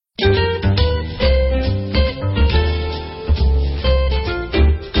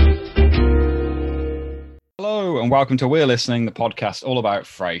welcome to We're Listening, the podcast all about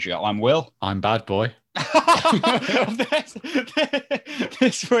Frasier. I'm Will. I'm Bad Boy.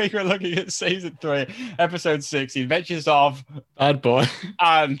 This week we're looking at season 3, episode 6, The Adventures of Bad Boy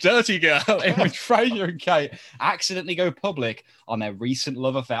and Dirty Girl, in which Frasier and Kate accidentally go public on their recent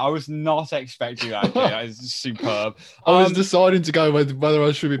love affair. I was not expecting that. That is superb. I was deciding to go with whether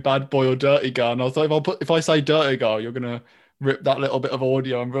I should be Bad Boy or Dirty Girl, and I was like, if I say Dirty Girl, you're gonna rip that little bit of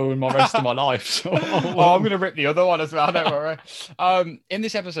audio and ruin my rest of my life. So, I'm going to rip the other one as well, don't worry. In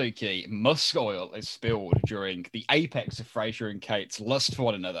this episode, Key, musk oil is spilled during the apex of Frasier and Kate's lust for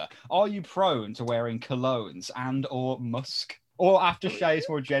one another. Are you prone to wearing colognes and or musk? Or aftershaves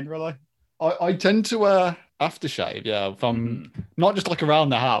more generally? I tend to wear aftershave, yeah. If I'm not just like around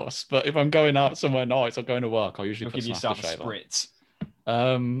the house, but if I'm going out somewhere nice or going to work, I usually give yourself a spritz.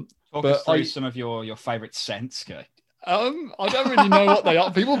 Talk us through some of your favourite scents, Key. I don't really know what they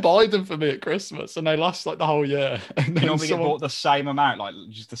are. People buy them for me at Christmas and they last like the whole year. And you normally get bought the same amount, like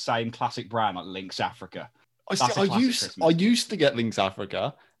just the same classic brand, like Lynx Africa. I used to get Lynx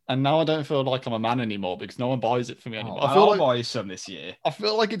Africa, and now I don't feel like I'm a man anymore because no one buys it for me anymore. I'll buy you some this year. I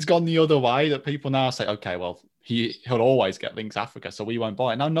feel like it's gone the other way, that people now say, okay, well, he'll always get Lynx Africa, so we won't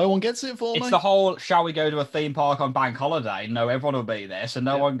buy it. Now no one gets it for me. It's the whole, shall we go to a theme park on bank holiday? No, everyone will be there, so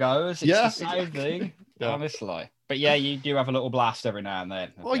no one goes. It's the same thing, honestly. But yeah, you do have a little blast every now and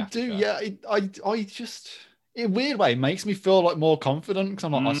then. I do, yeah. I just, in a weird way, it makes me feel like more confident because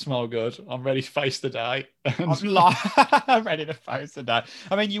I'm like, I smell good. I'm ready to face the day. I'm ready to face the day.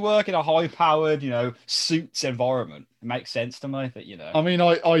 I mean, you work in a high-powered, suits environment. It makes sense to me that, I mean,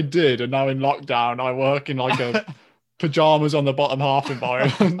 I did, and now in lockdown, I work in like a pajamas on the bottom half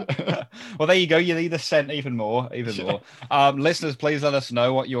environment. Well, there you go. You need the scent even more. Listeners, please let us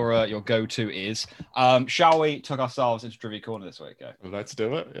know what your go-to is. Shall we tuck ourselves into Trivia Corner this week? Okay? Well, let's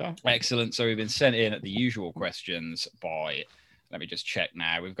do it. Yeah. Excellent. So we've been sent in the usual questions by. Let me just check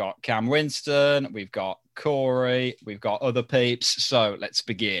now. We've got Cam Winston, we've got Corey, we've got other peeps. So let's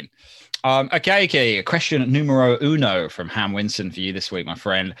begin. Okay. Question numero uno from Ham Winston for you this week, my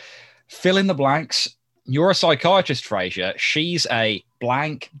friend. Fill in the blanks. You're a psychiatrist, Frasier. She's a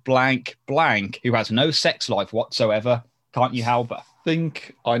blank, blank, blank who has no sex life whatsoever. Can't you help her? I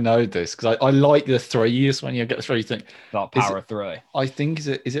think I know this because I like the threes when you get the three thing. That power of three. I think is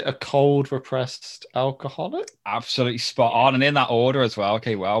it a cold repressed alcoholic? Absolutely spot on, and in that order as well.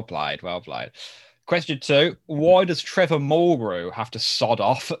 Okay, well played. Question 2: why does Trevor Mulgrew have to sod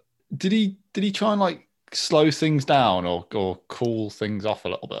off? Did he try and like slow things down or cool things off a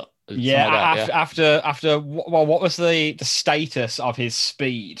little bit? After what was the status of his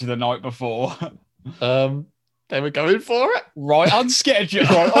speed the night before? They were going for it. Right on schedule.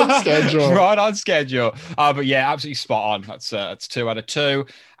 Right on schedule. But yeah, absolutely spot on. That's 2 out of 2.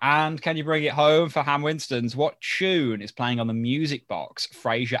 And can you bring it home for Ham Winston's? What tune is playing on the music box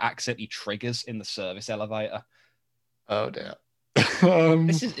Frasier accidentally triggers in the service elevator? Oh dear.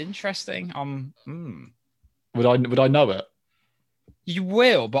 This is interesting. Would I know it? You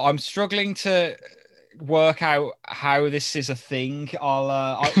will, but I'm struggling to work out how this is a thing.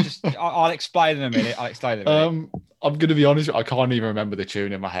 I'll explain in a minute. I'm going to be honest, I can't even remember the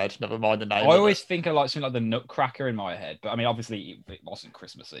tune in my head. Never mind the name. I always think of like something like the Nutcracker in my head, but I mean, obviously it wasn't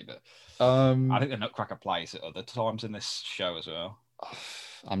Christmassy, but I think the Nutcracker plays at other times in this show as well.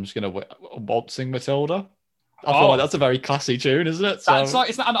 I'm just going to waltzing Matilda. I feel like that's a very classy tune, isn't it? So... It's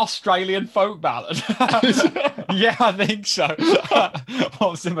not an Australian folk ballad. Yeah, I think so.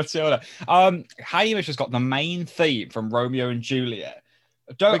 What's in Matilda? Hamish has got the main theme from Romeo and Juliet.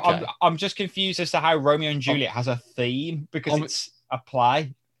 I'm just confused as to how Romeo and Juliet has a theme because it's a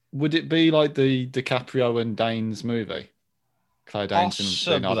play. Would it be like the DiCaprio and Danes movie? Claire Danes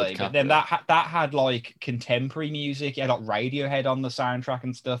and Leonardo DiCaprio. But then that had like contemporary music. It had like Radiohead on the soundtrack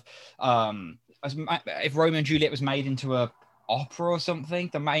and stuff. If Romeo and Juliet was made into a opera or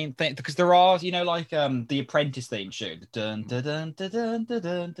something, the main thing, because there are, the Apprentice theme tune, dun, dun, dun, dun, dun,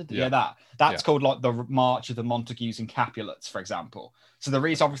 dun, dun, dun, that's called like the March of the Montagues and Capulets, for example. So there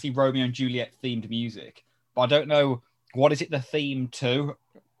is obviously Romeo and Juliet themed music, but I don't know what is it the theme to.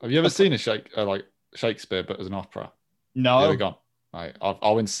 Have you ever seen like Shakespeare but as an opera? No. There we go. Right,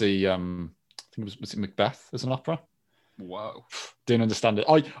 I went to see I think was it Macbeth as an opera. Whoa. Didn't understand it.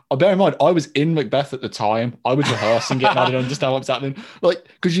 I bear in mind, I was in Macbeth at the time. I was rehearsing it and I didn't understand what was happening. Like,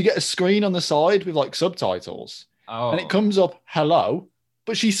 because you get a screen on the side with like subtitles. Oh. And it comes up, hello.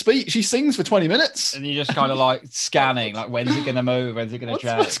 But she sings for 20 minutes. And you're just kind of like scanning, like, when's it going to move? When's it going to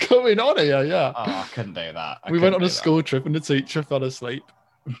change? What's going on here? Yeah. Oh, I couldn't do that. We went on a school trip and the teacher fell asleep.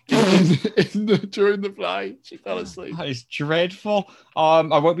 during the play. She fell asleep. That is dreadful. I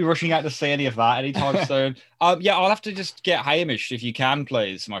won't be rushing out to see any of that anytime soon. Yeah, I'll have to just get Hamish if you can,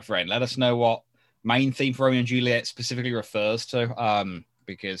 please, my friend. Let us know what main theme for Romeo and Juliet specifically refers to.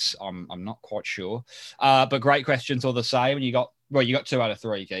 Because I'm not quite sure. But great questions all the same. And you got 2 out of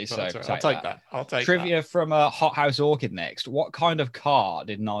 3, Keith. So Right. I'll take that. I'll take trivia that. from Hot House Orchid next. What kind of car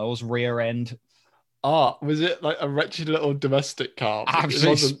did Niles rear end? Was it like a wretched little domestic car?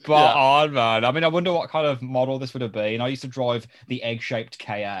 Absolutely spot on, man. I mean, I wonder what kind of model this would have been. I used to drive the egg-shaped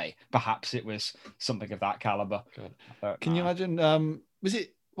KA. Perhaps it was something of that caliber. Can you imagine?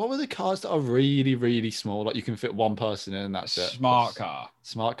 What were the cars that are really, really small? Like you can fit one person in, and that's it. Smart car.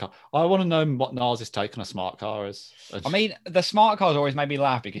 Smart car. I want to know what Niles' take on a smart car is. I mean, the smart cars always made me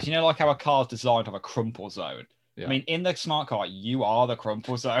laugh because like how a car's designed to have a crumple zone. Yeah. I mean, in the smart car, you are the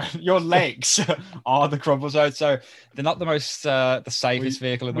crumple zone. Your legs are the crumple zone. So they're not the most, the safest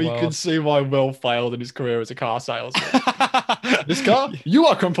vehicle in the world. We can see why Will failed in his career as a car salesman. This car, you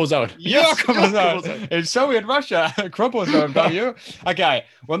are crumple zone. You are crumple zone. In Soviet Russia, crumple zone, don't you? Okay.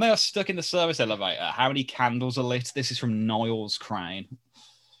 When they are stuck in the service elevator, how many candles are lit? This is from Niles Crane.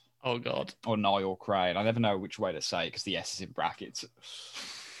 Oh, God. Or Niall Crane. I never know which way to say it because the S is in brackets.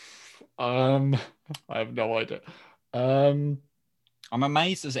 I have no idea. I'm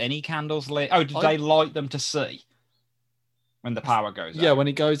amazed there's any candles lit. Oh, did they light them to see when the power goes out? Yeah, when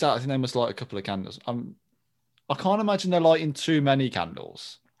it goes out, I think they must light a couple of candles. I can't imagine they're lighting too many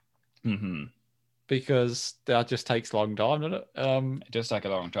candles. Mm-hmm. Because that just takes a long time, doesn't it? It does take a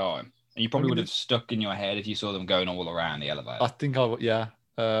long time. And you probably would have stuck in your head if you saw them going all around the elevator. I think I would, yeah.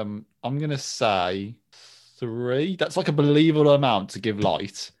 I'm going to say 3. That's like a believable amount to give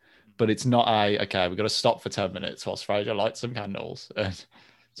light. But it's not okay, we've got to stop for 10 minutes whilst Fraser lights some candles. So I'm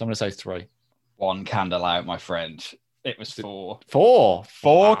going to say 3. 1 candle out, my friend. It was 4. 4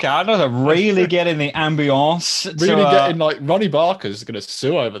 wow. Candles are really getting the ambiance. Really getting like Ronnie Barker's going to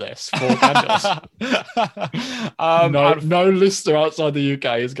sue over this. 4 candles. No listener outside the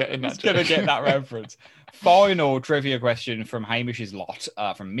UK is getting that. Going to get that reference. Final trivia question from Hamish's lot,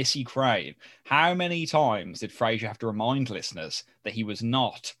 from Missy Crane. How many times did Fraser have to remind listeners that he was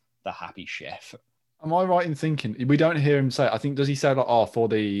not the happy chef? Am I right in thinking we don't hear him say? I think does he say like, for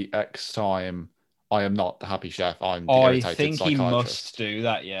the X time, I am not the happy chef. I'm the irritated psychiatrist. He must do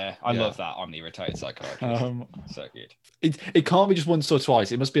that. Yeah, I love that. I'm the irritated psychiatrist. So good. It can't be just once or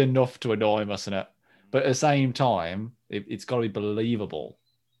twice. It must be enough to annoy him, mustn't it? But at the same time, it's got to be believable.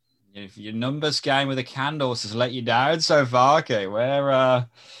 If your numbers game with the candles has let you down so far, okay, where are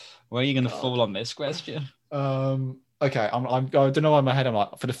you going to fall on this question? Okay, I don't know why in my head I'm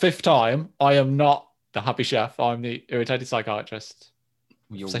like, for the 5th time, I am not the happy chef. I'm the irritated psychiatrist.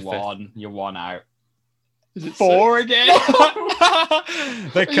 You're 1 out. Is it 4 again?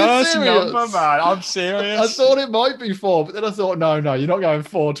 The cursed number, man. I'm serious. I thought it might be 4, but then I thought, no, you're not going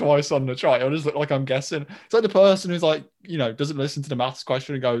 4 twice on the try. It'll just look like I'm guessing. It's like the person who's like, doesn't listen to the maths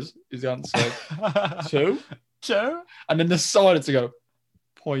question and goes, is the answer 2? 2? And then decided to go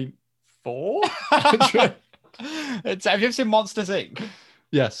 0.4? Have you ever seen Monsters Inc?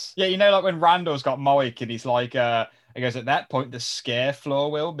 Yes. Yeah, like when Randall's got Moik and he's like, he goes, at that point, the scare floor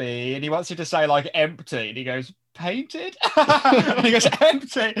will be, and he wants you to say like empty, and he goes, painted? And he goes,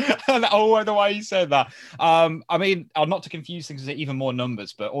 empty. And the way he said that. I mean, not to confuse things with even more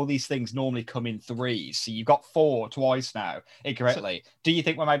numbers, but all these things normally come in 3s. So you've got 4 twice now incorrectly. Do you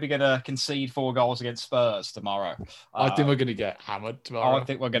think we're maybe going to concede 4 goals against Spurs tomorrow? I think we're going to get hammered tomorrow. I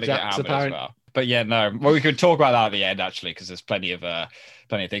think we're going to get hammered as well. But yeah, no. Well, we could talk about that at the end, actually, because there's plenty of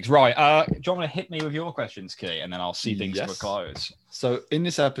things. Right. Do you want to hit me with your questions, Key? And then I'll see things to a close. So in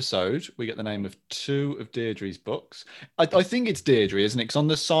this episode, we get the name of 2 of Deirdre's books. I think it's Deirdre, isn't it? Because on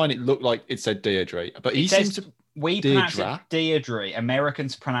the sign, it looked like it said Deirdre. But he seems to... We pronounce it Deirdre.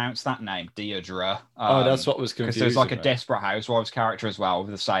 Americans pronounce that name Deirdre. That's what was confusing. Because there's like a Desperate Housewives character as well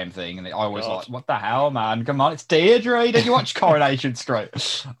with the same thing. And I always like, what the hell, man? Come on, it's Deirdre. Did you watch Coronation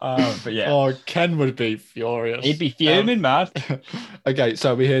Street? But yeah. Oh, Ken would be furious. He'd be fuming, man. Okay,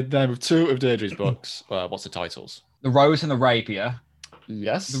 so we heard the name of 2 of Deirdre's books. What's the titles? The Rose and the Rapier.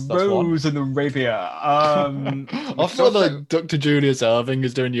 Yes, the Rose and the Rapier. I feel like Dr. Julius Irving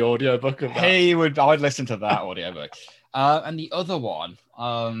is doing the audiobook of that. I'd listen to that audiobook. And the other one,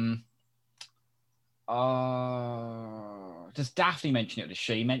 does Daphne mention it? Or does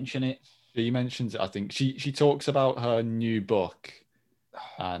she mention it? She mentions it. I think she talks about her new book,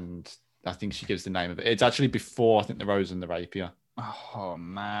 and I think she gives the name of it. It's actually before I think the Rose and the Rapier. Oh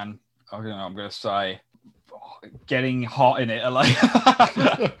man, I'm gonna say. getting hot in Italy.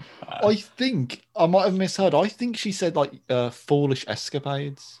 I think I might have misheard. I think she said like foolish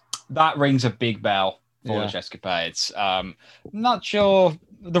escapades. That rings a big bell. Foolish Escapades. Not sure.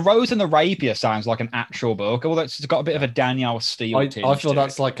 The Rose and the Rapier sounds like an actual book, although it's got a bit of a Danielle Steele tinge. I feel to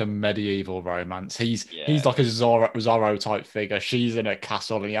that's it. like a medieval romance. He's Yeah. like a Zorro type figure. She's in a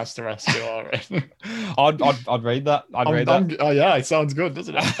castle and he has to rescue her. I'd read that. I'd read that. Oh yeah, it sounds good,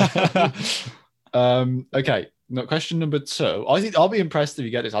 doesn't it? Okay. No, question number 2. I think I'll be impressed if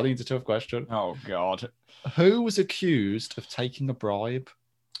you get this. I think it's a tough question. Oh God. Who was accused of taking a bribe?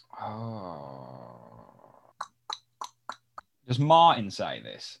 Oh. Does Martin say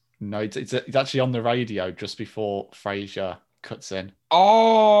this? No, it's actually on the radio just before Frasier cuts in.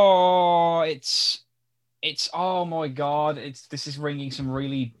 Oh, it's oh my God. This is ringing some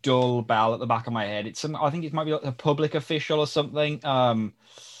really dull bell at the back of my head. I think it might be like a public official or something. I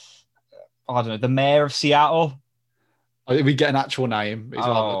don't know, the mayor of Seattle. We get an actual name. Is what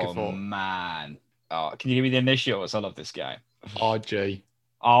I'm looking for. Man. Oh, can you give me the initials? I love this game. RG.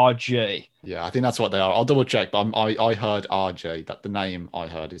 RG. Yeah, I think that's what they are. I'll double check, but I heard RJ. That the name I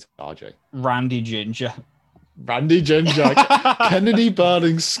heard is RJ. Randy Ginger. Randy Ginger. Kennedy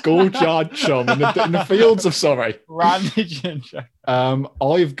Burning's schoolyard chum in the fields of Surrey. Randy Ginger.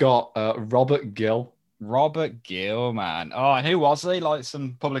 I've got Robert Gill. Robert Gill, man. Oh, and who was he? Like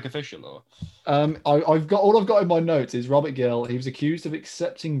some public official or? I've got in my notes is Robert Gill. He was accused of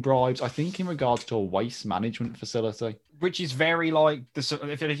accepting bribes, I think, in regards to a waste management facility, which is very like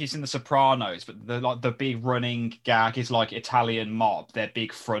if you've seen The Sopranos, but the big running gag is like Italian mob. Their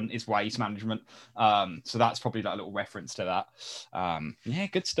big front is waste management. So that's probably like a little reference to that. Yeah,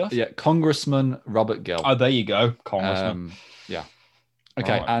 good stuff. Yeah, Congressman Robert Gill. Oh, there you go, Congressman. Yeah.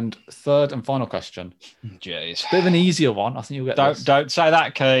 Okay, Right. And third and final question. Jeez. Bit of an easier one. I think you'll get this. Don't say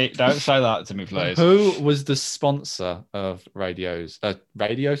that, Kate. Don't say that to me, please. Who was the sponsor of Frasier's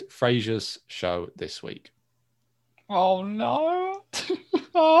show this week? Oh no.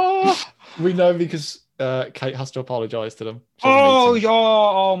 Oh. We know because Kate has to apologize to them.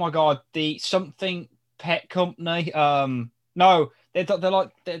 Oh my God. The something pet company. No, they're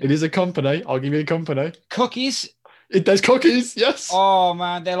like it is a company. I'll give you a company. Cookies. There's cookies, yes. Oh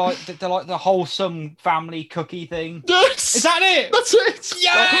man, they're like the wholesome family cookie thing. Yes, is that it? That's it.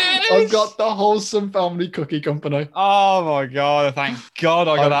 Yes, I've got the wholesome family cookie company. Oh my God! Thank God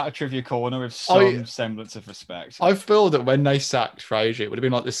I got out of Trivia Corner with some semblance of respect. I feel that when they sacked Frasier, it would have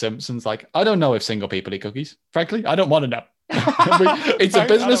been like The Simpsons. Like, I don't know if single people eat cookies. Frankly, I don't want to know. It's a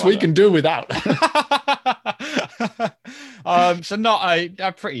business we can do without. So not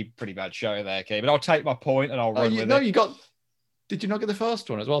a pretty bad show there, Kay, but I'll take my point and I'll run with it. Did you not get the first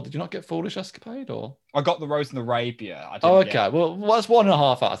one as well? Did you not get Foolish Escapade or? I got the Rose and the Rapier. Okay. Well, that's 1.5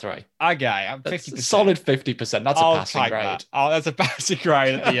 out of 3. Okay, I'm 50%. Solid 50%. That's a passing grade. That. Oh, that's a passing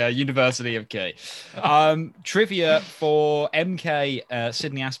grade at the University of Key. Trivia for MK,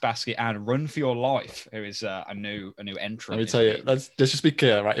 Sydney Asbasket, and Run for Your Life, who is a new entrant. Let me tell you. Let's just be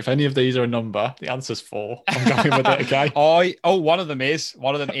clear, right? If any of these are a number, the answer's 4. I'm going with it. Okay. One of them is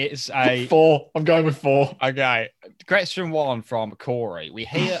a 4. I'm going with 4. Okay. Question 1 from Corey. We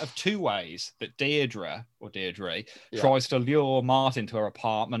hear of 2 ways that Deirdre tries to lure Martin to her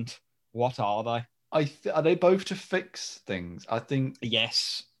apartment. What are they? Are they both to fix things? I think.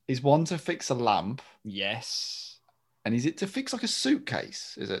 Yes. Is one to fix a lamp? Yes. And is it to fix like a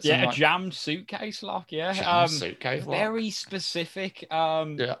suitcase? Is it? Yeah, a jammed suitcase lock. Yeah. Jammed suitcase lock. Very specific.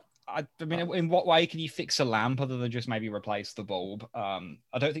 Yeah. I mean, in what way can you fix a lamp other than just maybe replace the bulb? I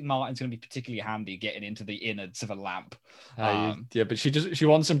don't think Martin's going to be particularly handy getting into the innards of a lamp. Yeah, but she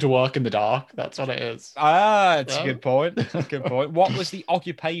wants him to work in the dark. That's what it is. It's a good point. Good point. What was the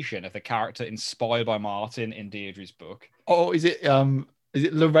occupation of the character inspired by Martin in Deirdre's book? Oh, is it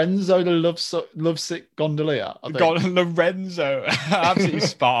Lorenzo the lovesick gondolier? Lorenzo, absolutely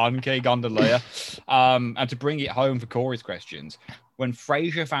spot on, Key Gondolier. And to bring it home for Corey's questions, when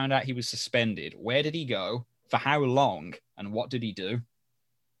Frasier found out he was suspended, where did he go? For how long? And what did he do?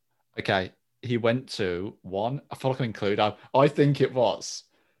 Okay, he went to one. I feel like I include. I think it was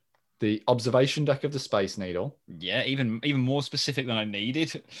the observation deck of the Space Needle. Yeah, even more specific than I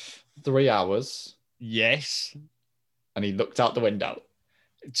needed. 3 hours. Yes. And he looked out the window.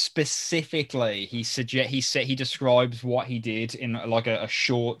 Specifically, he describes what he did in like a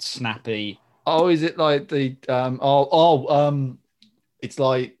short, snappy. Oh, is it like the it's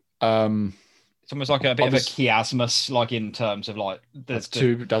like it's It's almost like a bit of a Obviously- chiasmus, like in terms of like That's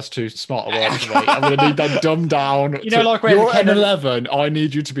too smart a word for me. I'm gonna need that dumbed down. You know, like when you're an Kennedy- 11, I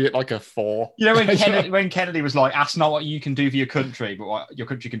need you to be at like a 4. You know when Kennedy was like, "Ask not what you can do for your country, but what your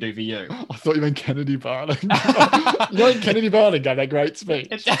country can do for you." I thought you meant Kennedy Burling. You know, when Kennedy Burling gave that great speech.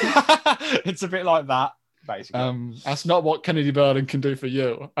 It's a bit like that, basically. That's not what Kennedy Burling can do for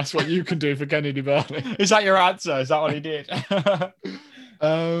you. That's what you can do for Kennedy Burling. Is that your answer? Is that what he did?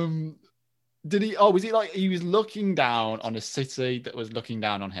 Did he? Oh, was he like he was looking down on a city that was looking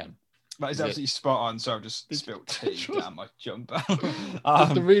down on him? That is Is it- absolutely spot on. So I've just spilled tea down my jumper.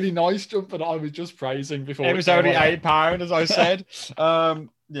 It's the really nice jumper that I was just praising before. It was came only on. £8, as I said.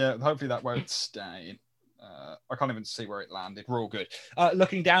 Yeah, hopefully that won't stain. I can't even see where it landed. We're all good.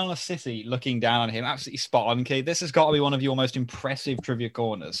 Looking down on a city, looking down on him, absolutely spot on, Key. This has got to be one of your most impressive trivia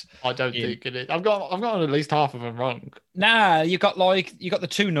corners. I don't think it is. I've got at least half of them wrong. Nah, you got the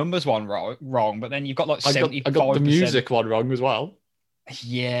two numbers one wrong, but then you've got like 75%. I got the music one wrong as well.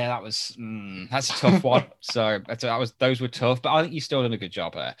 Yeah, that's a tough one. So those were tough, but I think you still done a good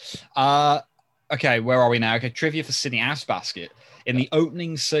job there. Okay, where are we now? Okay, trivia for Sydney Ass Basket. In the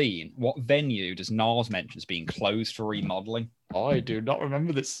opening scene, what venue does Niles mention as being closed for remodeling? I do not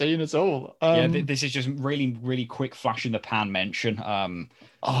remember this scene at all. This is just really, really quick flash in the pan mention.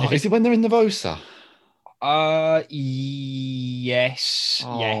 Is it when they're in the Vosa? Yes.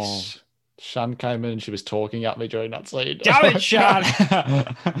 Oh. Yes. Shan came in and she was talking at me during that scene. Damn it, Shan!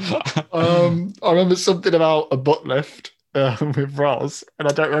 I remember something about a butt lift with Roz, and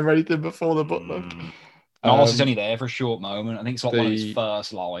I don't remember anything before the butt lift. Niles is only there for a short moment. I think it's like one of his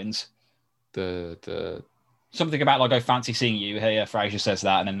first lines. The Something about like, I fancy seeing you here. Fraser says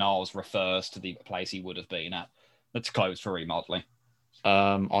that, and then Niles refers to the place he would have been at. That's closed for remodeling.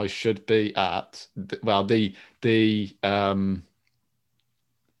 I should be at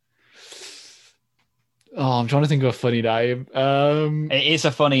I'm trying to think of a funny name. It is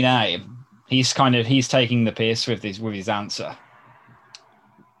a funny name. He's taking the piss with his answer.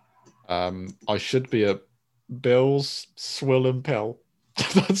 I should be at Bill's Swill and Pill.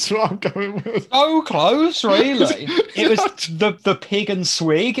 That's what I'm going with. Oh, close, really? It was the Pig and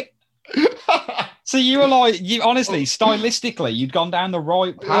Swig. So you were like, honestly, stylistically, you'd gone down the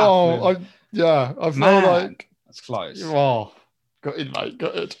right path. I felt like that's close. Oh, got it, mate.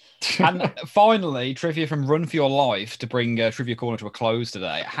 Got it. And finally, trivia from Run for Your Life to bring Trivia Corner to a close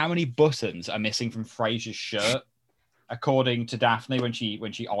today. How many buttons are missing from Fraser's shirt, according to Daphne when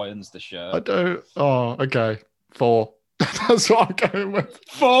she irons the shirt? I don't. Oh, okay. 4. That's what I'm going with.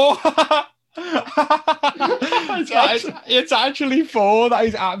 4. It's actually 4. That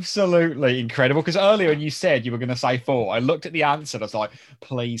is absolutely incredible. Because earlier when you said you were going to say 4, I looked at the answer and I was like,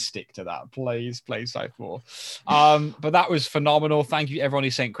 please stick to that. Please say 4. But that was phenomenal. Thank you everyone who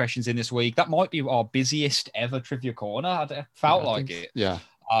sent questions in this week. That might be our busiest ever Trivia Corner. I felt like it. Yeah.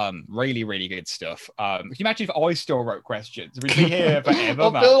 Really, really good stuff. Can you imagine if I still wrote questions? We'd be here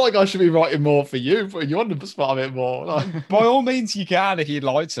forever. I feel like I should be writing more for you, but you want to spot a bit more. Like, by all means, you can if you'd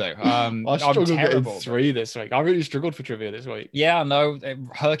like to. I struggled getting 3 this week. I really struggled for trivia this week. Yeah, I know.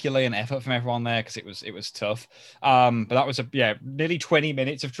 Herculean effort from everyone there because it was tough. But that was nearly 20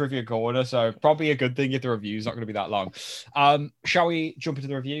 minutes of Trivia Corner, so probably a good thing if the review's not going to be that long. Shall we jump into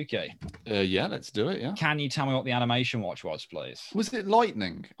the review, Key? Yeah, let's do it. Yeah. Can you tell me what the animation watch was, please? Was it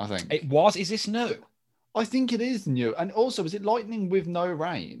lightning? I think it was. Is this new? I think it is new. And also, is it lightning with no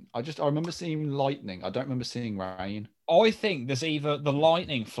rain? I remember seeing lightning. I don't remember seeing rain. I think there's either the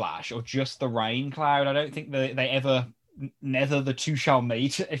lightning flash or just the rain cloud. I don't think they ever, neither the two shall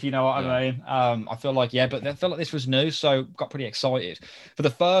meet, if you know what I mean. I feel like, but I felt like this was new, so got pretty excited. For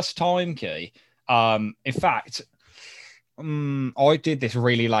the first time, Key, in fact, I did this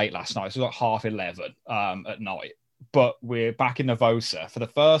really late last night. So it was like 11:30 at night. But we're back in Navosa for the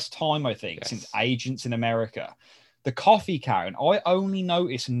first time, I think, since Agents in America. The coffee count, I only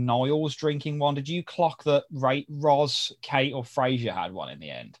noticed Niles drinking one. Did you clock that Roz, Kate, or Fraser had one in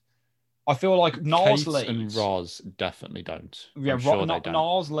the end? I feel like Niles leaves. And Roz definitely don't. Yeah, sure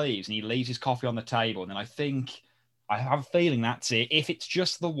Niles leaves and he leaves his coffee on the table. And then I have a feeling that's it. If it's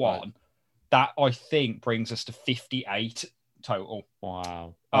just the one, that I think brings us to 58 total.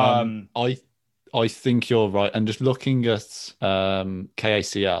 Wow. I think you're right. And just looking at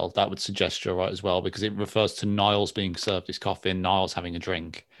KACL, that would suggest you're right as well, because it refers to Niles being served his coffee and Niles having a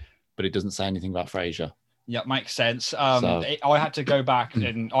drink, but it doesn't say anything about Fraser. Yeah, makes sense. I had to go back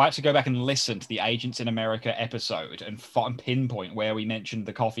and listen to the Agents in America episode and pinpoint where we mentioned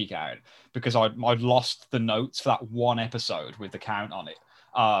the coffee count, because I'd lost the notes for that one episode with the count on it.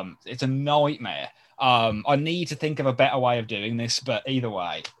 It's a nightmare. I need to think of a better way of doing this, but either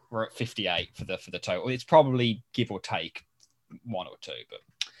way, we're at 58 for the total. It's probably give or take 1 or 2, but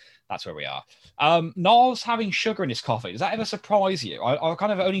that's where we are. Niles having sugar in his coffee. Does that ever surprise you? I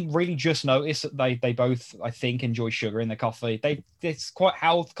kind of only really just noticed that they both, I think, enjoy sugar in their coffee. It's quite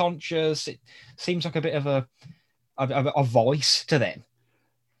health conscious. It seems like a bit of a voice to them.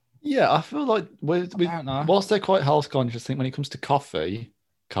 Yeah, I feel like whilst they're quite health conscious, I think when it comes to coffee,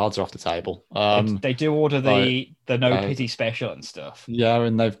 cards are off the table. They do order the no uh, pity special and stuff. Yeah,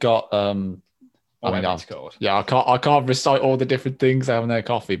 and they've got It's called. Yeah, I can't recite all the different things they have in their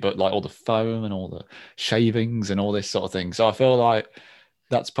coffee, but like all the foam and all the shavings and all this sort of thing. So I feel like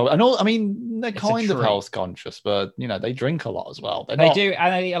that's probably, and all, I mean, they're kind of health conscious, but you know, they drink a lot as well. They do,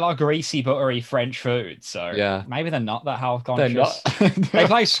 and they eat a lot of greasy, buttery French food. So yeah, maybe they're not that health conscious. They're not. They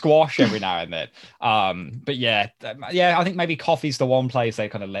play squash every now and then. But yeah, I think maybe coffee's the one place they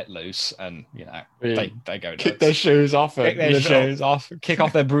kind of let loose, and you know, really? they go nuts. Kick their shoes off, kick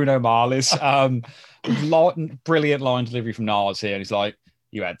off their Bruno Marleys. Brilliant line delivery from Niles here, and he's like,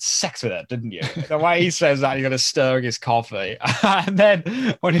 "You had sex with her, didn't you?" The way he says that, you're gonna stir his coffee. And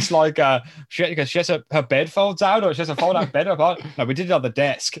then when it's like, she has her bed folds out, or she has a fold out bed apart. No, we did it on the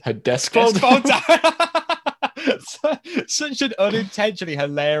desk. Her desk folds out. Such an unintentionally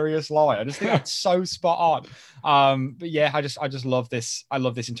hilarious line. I just think that's so spot on. But yeah, I just love this. I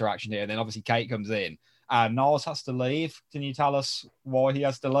love this interaction here. And then obviously Kate comes in, and Niles has to leave. Can you tell us why he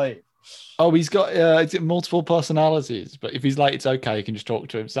has to leave? Oh, he's got multiple personalities, but if he's late, it's okay. He can just talk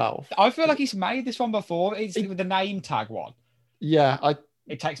to himself. I feel like he's made this one before. It's with the name tag one. Yeah,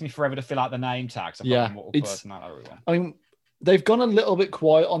 it takes me forever to fill out the name tags. Yeah, I mean, they've gone a little bit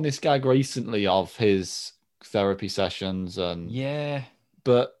quiet on this gag recently of his therapy sessions, and yeah,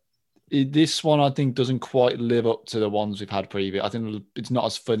 but this one I think doesn't quite live up to the ones we've had previous. I think it's not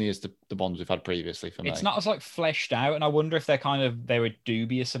as funny as the ones we've had previously for me. It's not as like fleshed out, and I wonder if they were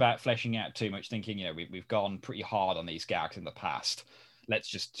dubious about fleshing out too much, thinking, you know, we've gone pretty hard on these gags in the past. Let's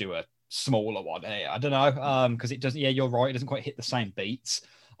just do a smaller one here. I don't know, because it doesn't. Yeah, you're right. It doesn't quite hit the same beats.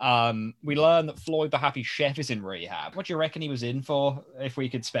 We learned that Floyd the Happy Chef is in rehab. What do you reckon he was in for, if we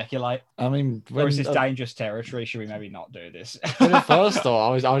could speculate? I mean, or is this dangerous territory? Should we maybe not do this? At first, though, I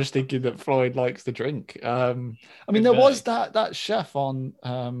was thinking that Floyd likes to drink. I mean, there was that chef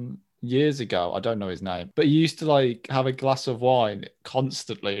on years ago. I don't know his name, but he used to like have a glass of wine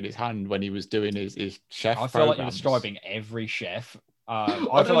constantly in his hand when he was doing his chef. I feel like you're describing every chef.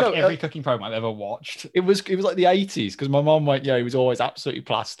 I feel like every cooking program I've ever watched. It was like the 80s, because my mom went, yeah, he was always absolutely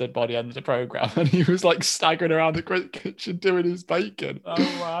plastered by the end of the program, and he was like staggering around the kitchen doing his bacon. Oh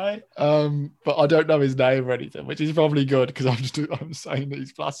my! But I don't know his name or anything, which is probably good because I'm saying that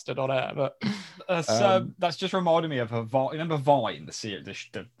he's plastered on air. But that's just reminded me of remember Vine,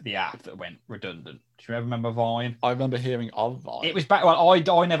 the app that went redundant. Do you ever remember Vine? I remember hearing of Vine. It was back. Well,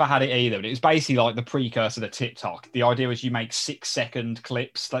 I never had it either, but it was basically like the precursor to TikTok. The idea was you make 6-second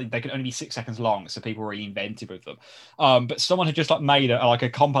clips. Like they could only be 6 seconds long, so people were really inventive with them. But someone had just like made a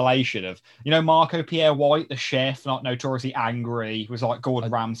compilation of, you know, Marco Pierre White, the chef, like notoriously angry, was like Gordon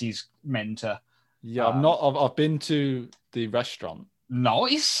Ramsay's mentor. Yeah, I've been to the restaurant.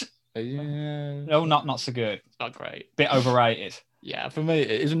 Nice. Yeah. No, not so good. Not great. Bit overrated. Yeah, for me,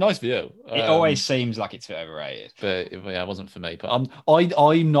 it's a nice view. It always seems like it's overrated. But yeah, it wasn't for me. But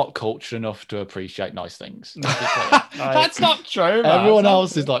I'm not cultured enough to appreciate nice things. That's not true, man. Everyone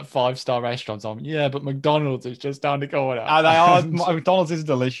else is like 5-star restaurants. Yeah, but McDonald's is just down the corner. They are. McDonald's is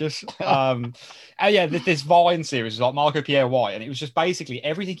delicious. And yeah, this Vine series is like Marco Pierre White, and it was just basically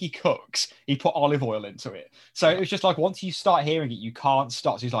everything he cooks, he put olive oil into it. So it was just like, once you start hearing it, you can't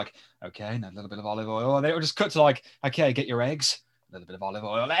stop. So he's like, okay, now a little bit of olive oil, and then it would just cut to like, okay, get your eggs. A little bit of olive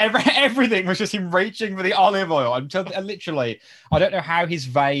oil. Everything was just him reaching for the olive oil. Until literally, I don't know how his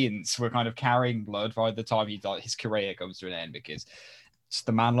veins were kind of carrying blood by the time his career comes to an end, because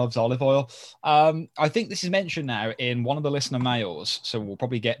the man loves olive oil. I think this is mentioned now in one of the listener mails, so we'll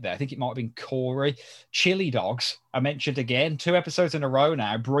probably get there. I think it might have been Corey. Chili dogs are mentioned again, 2 episodes in a row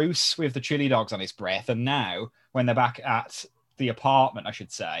now. Bruce with the chili dogs on his breath, and now when they're back at the apartment, I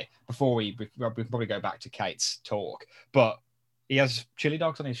should say, before we probably go back to Kate's talk, but he has chili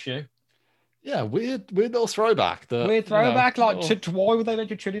dogs on his shoe. Yeah, weird little throwback. Weird throwback. Why would they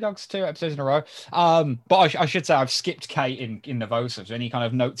mention chili dogs 2 episodes in a row? But I should say I've skipped Kate in Nervosa. So any kind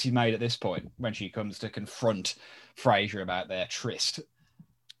of notes you made at this point when she comes to confront Frasier about their tryst?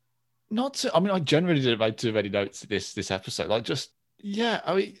 I generally didn't make too many notes this episode. Like, just yeah,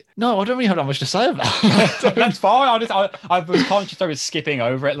 I mean, no, I don't really have that much to say about it. That's fine. I was conscious I was skipping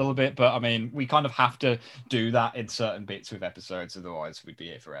over it a little bit, but I mean, we kind of have to do that in certain bits with episodes, otherwise we'd be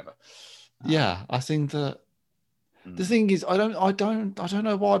here forever. Yeah, I think that The thing is, I don't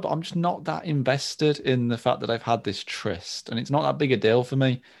know why, but I'm just not that invested in the fact that they've had this tryst, and it's not that big a deal for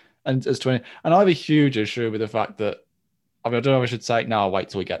me. And as 20, and I have a huge issue with the fact that, I mean, I don't know if I should say it now. I'll wait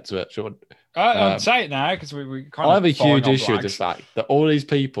till we get to it. Sure. I'd say it now because we kind I of have a falling huge on issue with the blags. fact that all these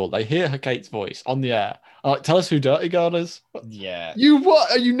people, they hear her Kate's voice on the air. I'm like, tell us who Dirty Girl is. Yeah. You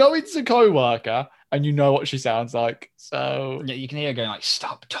what? You know it's a co-worker, and you know what she sounds like. So Yeah, you can hear her going like,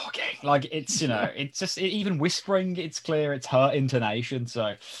 "Stop talking!" Like it's it's just even whispering. It's clear it's her intonation.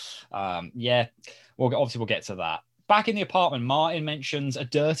 So, yeah, we'll get to that. Back in the apartment, Martin mentions a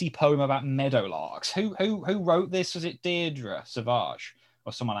dirty poem about meadowlarks. Who wrote this? Was it Deirdre Savage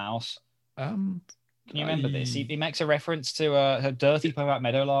or someone else? um, Can you remember this? He makes a reference to her dirty poem about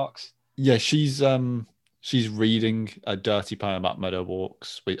meadowlarks. yeah, she's reading a dirty poem about meadow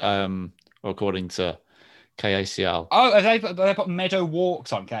walks. According to KACL. Oh, they put meadow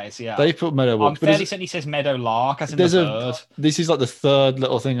walks on KCL. They put meadow I'm walks. fairly certain he says meadow lark as in the bird. This is like the third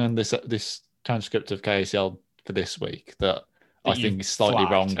little thing on this transcript of KACL for this week that I think is slightly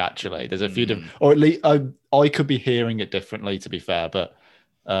wrong. Actually, there's a few different, or at least I could be hearing it differently. To be fair, but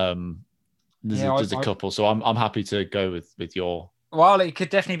there's a couple. So I'm happy to go with your. Well, it could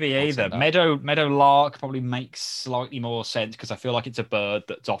definitely be either. Meadow lark probably makes slightly more sense because I feel like it's a bird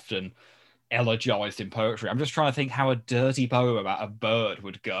that's often elegized in poetry. I'm just trying to think how a dirty poem about a bird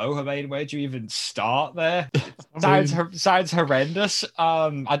would go. I mean, where do you even start there? Sounds horrendous.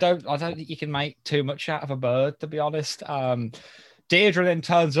 I don't think you can make too much out of a bird, to be honest. Deirdre then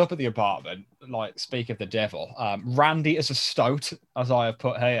turns up at the apartment, like, speak of the devil. Randy is a stoat, as I have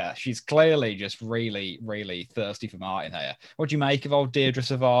put here. She's clearly just really, really thirsty for Martin here. What do you make of old Deirdre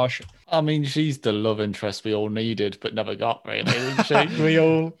Savage? I mean, she's the love interest we all needed, but never got, really. We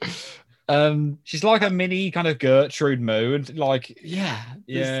all... she's like a mini kind of Gertrude Moon, like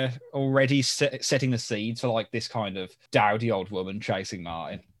already setting the seeds for like this kind of dowdy old woman chasing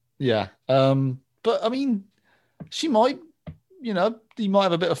Martin. Yeah, but I mean, she might, you might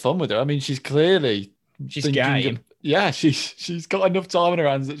have a bit of fun with her. I mean, she's clearly game. She's got enough time on her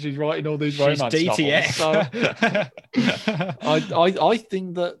hands that she's writing all these romance DTF. novels. So I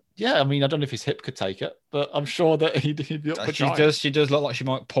think that. Yeah, I mean, I don't know if his hip could take it, but I'm sure that he'd be up for trying. She does look like she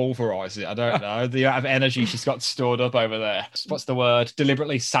might pulverize it. I don't know. The amount of energy she's got stored up over there. What's the word?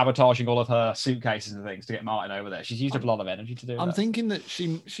 Deliberately sabotaging all of her suitcases and things to get Martin over there. She's used up a lot of energy to do that. I'm thinking that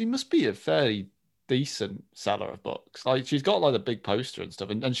she must be a fairly decent seller of books. Like, she's got like a big poster and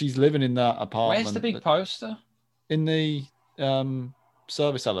stuff, and she's living in that apartment. Where's the big poster? In the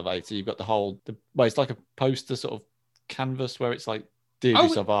service elevator. You've got it's like a poster sort of canvas where it's like Deirdre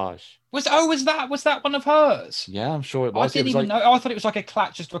Savage. Was that one of hers? Yeah, I'm sure it was. I didn't even know. I thought it was like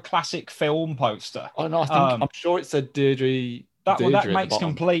just a classic film poster. Oh no, I'm sure it said Deirdre. That makes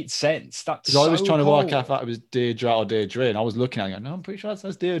complete sense. That's I was trying to work out if it was Deirdre or Deirdre, and I was looking at it. No, I'm pretty sure it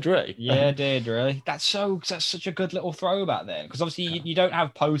says Deirdre. Yeah, Deirdre. That's such a good little throwback then, because obviously you don't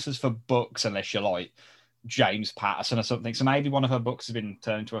have posters for books unless you're like James Patterson or something. So maybe one of her books has been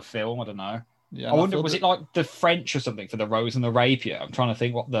turned into a film. I don't know. Yeah, I wonder, was it like the French or something for The Rose and the Rapier? I'm trying to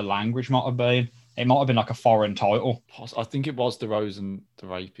think what the language might have been. It might have been like a foreign title. I think it was The Rose and the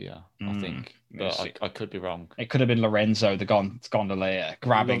Rapier, I think. But I could be wrong. It could have been Lorenzo, the gondolier,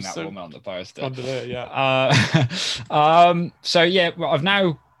 grabbing that woman on the poster. Gondolier, yeah. So, yeah, well, I've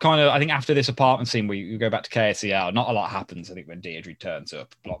now kind of, I think after this apartment scene, we go back to KSEL. Not a lot happens, I think, when Deirdre turns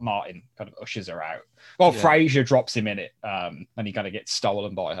up. Like Martin kind of ushers her out. Well, yeah. Frasier drops him in it, and he kind of gets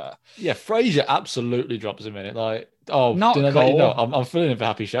stolen by her. Yeah, Frasier absolutely drops him in it. Like, oh, not cool. I'm feeling a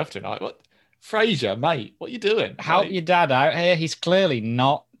happy chef tonight. What, Frasier, mate? What are you doing? Help your dad out here. He's clearly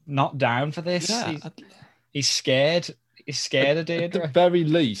not down for this. Yeah, he's scared. He's scared of Deirdre. At the very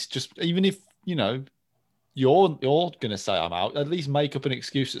least, just even if you're gonna say I'm out, at least make up an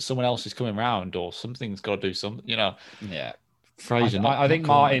excuse that someone else is coming round or something's got to do something. Yeah. Frasier. I think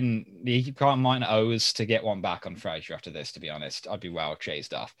Martin owes to get one back on Frasier after this, to be honest. I'd be well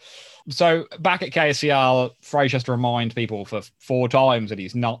chased off. So back at KSCL, Frasier has to remind people for 4 times that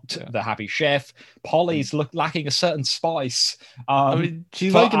he's not the happy chef. Polly's lacking a certain spice. I mean,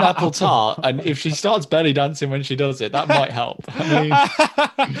 she's like an apple tart, and if she starts belly dancing when she does it, that might help. I mean...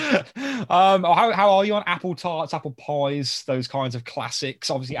 how are you on apple tarts, apple pies, those kinds of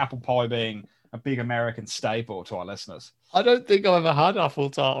classics? Obviously, apple pie being a big American staple to our listeners. I don't think I've ever had apple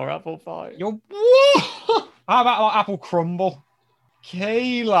tart or apple pie. How about like apple crumble?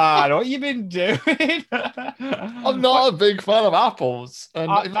 Keelan, what you been doing? I'm not a big fan of apples.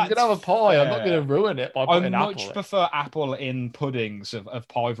 And if I'm going to have a pie, I'm not going to ruin it by putting apple in. I much prefer apple in puddings of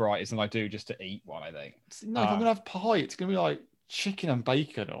pie varieties than I do just to eat one, I think. No, if I'm going to have pie, it's going to be like chicken and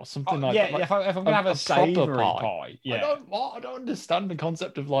bacon or something like yeah, that. Like if I'm gonna have a proper savory pie, yeah. I don't understand the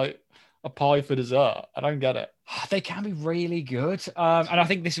concept of like a pie for dessert. I don't get it. They can be really good. And I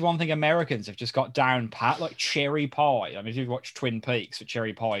think this is one thing Americans have just got down pat, like cherry pie. I mean, if you watch Twin Peaks, but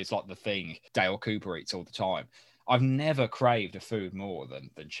cherry pie is like the thing Dale Cooper eats all the time. I've never craved a food more than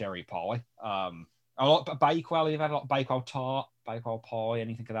cherry pie. A lot of Bakewell. You've had a lot of Bakewell tart, Bakewell pie,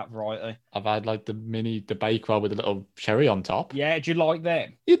 anything of that variety. I've had like the Bakewell with a little cherry on top. Yeah, do you like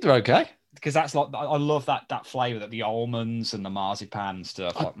them? Yeah, they're okay. Because that's like I love that flavor, that the almonds and the marzipan and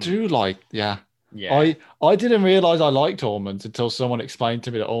stuff. I do like, yeah. Yeah. I didn't realize I liked almonds until someone explained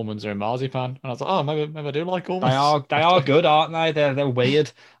to me that almonds are in marzipan, and I was like, oh, maybe I do like almonds. They are good, aren't they? They're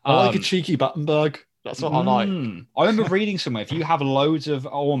weird. I like a cheeky Battenberg. That's what I like. I remember reading somewhere, if you have loads of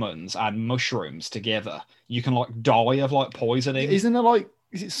almonds and mushrooms together, you can like die of like poisoning. Isn't there like,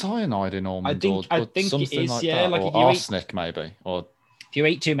 is it cyanide in almonds? I think something it is, like yeah. that? Like or if you arsenic maybe, or if you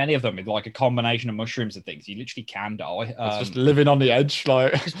eat too many of them with like a combination of mushrooms and things, you literally can die. it's just living on the edge.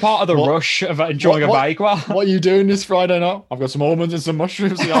 Like it's part of the rush of enjoying a Bakewell. What are you doing this Friday night? I've got some almonds and some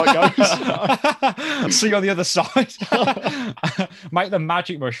mushrooms. See how it goes. See you on the other side. Make the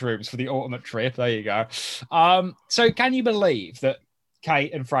magic mushrooms for the ultimate trip. There you go. So can you believe that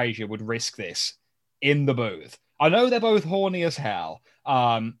Kate and Frasier would risk this in the booth? I know they're both horny as hell.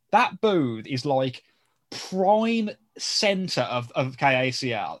 That booth is like prime center of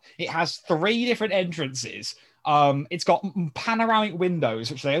KACL. It has 3 different entrances. It's got panoramic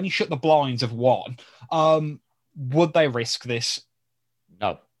windows, which they only shut the blinds of one. Would they risk this?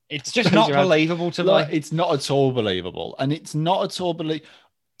 No. It's just not believable to me. It's not at all believable. And it's not at all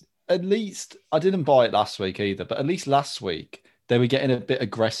at least, I didn't buy it last week either, but at least last week, they were getting a bit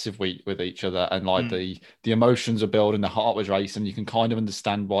aggressive with each other, and like the emotions are building, the heart was racing. You can kind of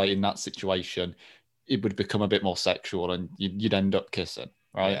understand why in that situation it would become a bit more sexual, and you'd end up kissing,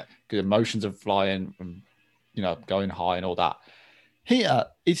 right? Because emotions are flying and, going high and all that. Here,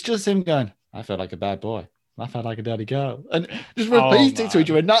 it's just him going, I felt like a bad boy. I felt like a dirty girl. And just repeating to each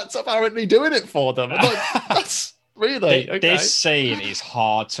other, and that's apparently doing it for them. Like, that's really... Okay. This scene is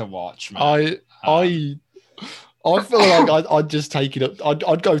hard to watch, man. I feel like I'd just take it up.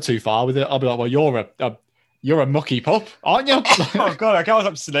 I'd go too far with it. I'd be like, well, you're a mucky pup, aren't you? Oh, God, I can't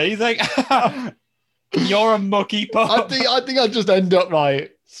stop sneezing. You're a mucky pup. I think I'd just end up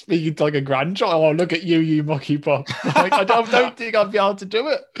like speaking to like a grandchild. Oh, look at you, you mucky pup. Like, I don't think I'd be able to do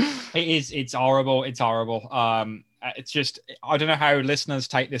it. It's horrible. It's horrible. It's just, I don't know how listeners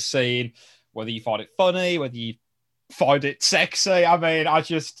take this scene, whether you find it funny, whether you find it sexy. I mean,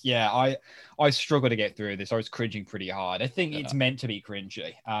 I struggle to get through this. I was cringing pretty hard. I think it's meant to be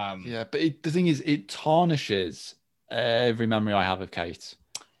cringy. But the thing is, it tarnishes every memory I have of Kate.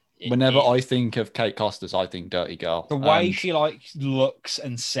 Whenever I think of Kate Costas, I think dirty girl. The way she like looks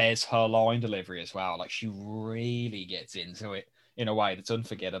and says her line delivery as well, like she really gets into it in a way that's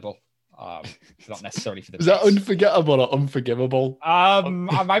unforgettable. Not necessarily for the. Is that unforgettable or unforgivable?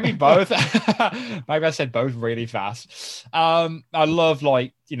 Maybe both. Maybe I said both really fast. I love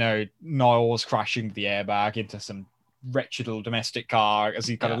Niles crashing the airbag into some wretched little domestic car as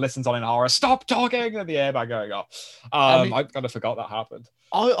he kind of listens on in horror. Stop talking, and the airbag going off. I kind of forgot that happened.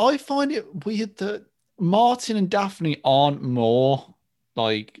 I find it weird that Martin and Daphne aren't more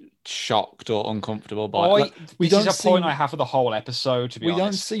like shocked or uncomfortable by it. This is a point I have for the whole episode, to be honest. We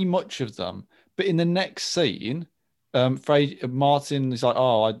don't see much of them, but in the next scene, Martin is like,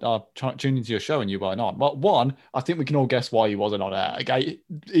 "Oh, I tuned into your show and you weren't on." Well, one, I think we can all guess why he wasn't on air. Okay,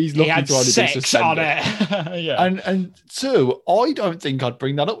 he's looking to only be suspended. Yeah. And two, I don't think I'd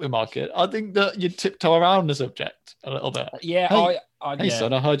bring that up with my kid. I think that you'd tiptoe around the subject a little bit. Yeah, hey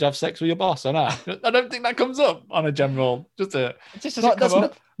son, I heard you have sex with your boss. I know. I don't think that comes up on a general.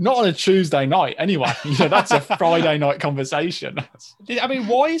 Not on a Tuesday night, anyway. That's a Friday night conversation. I mean,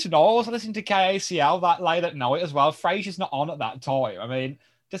 why is Niles listening to KACL that late at night as well? Frasier's not on at that time. I mean,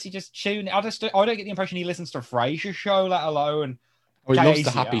 does he just tune? I don't get the impression he listens to Frasier's show, let alone. He loves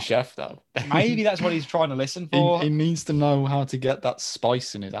the Happy Chef, though. Maybe that's what he's trying to listen for. He needs to know how to get that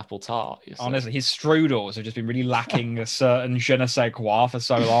spice in his apple tart. Honestly, his strudels have just been really lacking a certain je ne sais quoi for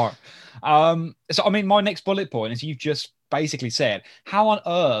so long. So, I mean, my next bullet point is you've just basically said, how on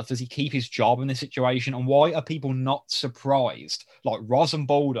earth does he keep his job in this situation? And why are people not surprised, like Roz and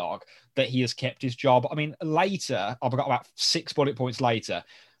Bulldog, that he has kept his job? I mean, later, I've got about 6 bullet points later,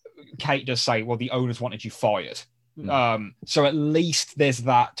 Kate does say, well, the owners wanted you fired. So at least there's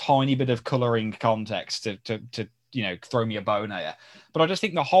that tiny bit of colouring context to throw me a bone here. But I just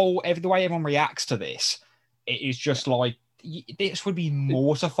think the way everyone reacts to this, it is just like this would be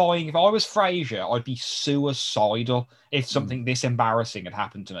mortifying. If I was Frasier, I'd be suicidal if something this embarrassing had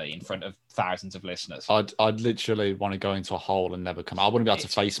happened to me in front of thousands of listeners. I'd literally want to go into a hole and never come out. I wouldn't be able to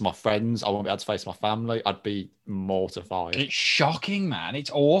face my friends. I wouldn't be able to face my family. I'd be mortified. It's shocking, man.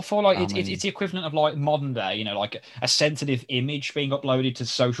 It's awful. Like it's the equivalent of like modern day, you know, like a sensitive image being uploaded to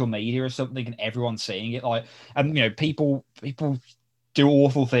social media or something, and everyone seeing it. Like, and you know, people do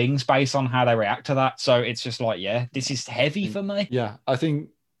awful things based on how they react to that. So it's just like, yeah, this is heavy for me. Yeah, I think.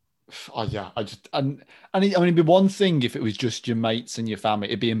 Oh yeah, I mean, it'd be one thing if it was just your mates and your family.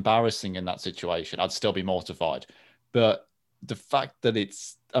 It'd be embarrassing in that situation. I'd still be mortified. But the fact that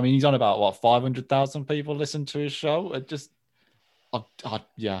he's on about what 500,000 people listen to his show. It just, I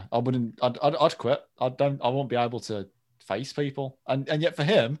wouldn't. I'd quit. I won't be able to face people. And yet for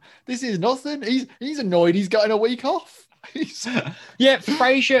him, this is nothing. He's annoyed. He's getting a week off. Yeah,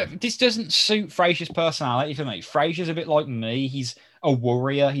 Frasier. This doesn't suit Frasier's personality for me. Frasier's a bit like me. He's a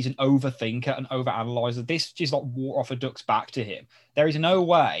worrier. He's an overthinker, an overanalyzer. This just like water off a duck's back to him. There is no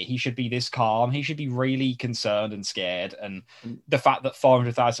way he should be this calm. He should be really concerned and scared. And the fact that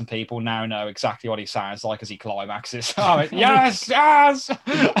 500,000 people now know exactly what he sounds like as he climaxes. I mean, yes.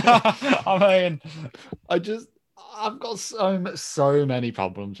 I mean, I've got so many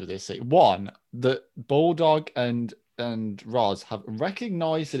problems with this scene. One, that Bulldog and Roz have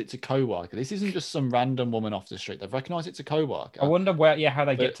recognized that it's a co-worker. This isn't just some random woman off the street. They've recognized it's a co-worker. I wonder how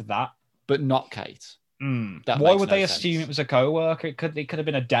they get to that. But not Kate. Why would they assume it was a co-worker? It could have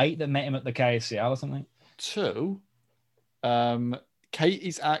been a date that met him at the KCL or something. Two, Kate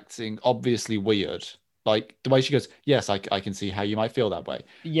is acting obviously weird. Like the way she goes, yes, I can see how you might feel that way.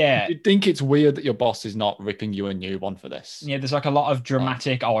 Yeah. You think it's weird that your boss is not ripping you a new one for this. Yeah, there's like a lot of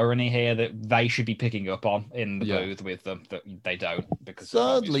dramatic irony here that they should be picking up on in the booth with them that they don't because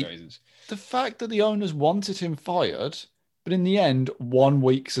of obvious reasons. The fact that the owners wanted him fired, but in the end, 1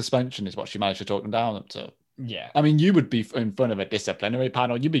 week suspension is what she managed to talk them down to. Yeah. I mean, you would be in front of a disciplinary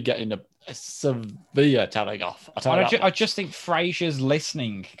panel. You'd be getting a severe telling off. I just think Frasier's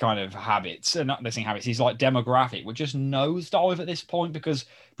listening kind of habits, not listening habits, he's like demographic, would just nosedive at this point because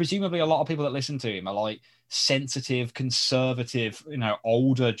presumably a lot of people that listen to him are like sensitive, conservative, you know,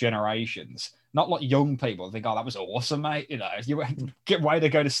 older generations. Not like young people think, oh, that was awesome, mate. You know, you get way to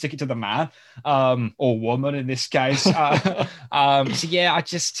go to stick it to the man or woman in this case. So yeah, I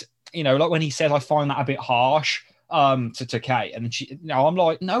just, you know, like when he said, I find that a bit harsh to Kate. And then I'm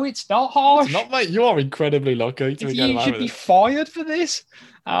like, no, it's not harsh. It's not, mate. You are incredibly lucky to You should be fired for this.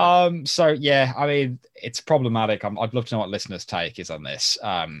 So yeah, I mean, it's problematic. I'd love to know what listeners' take is on this.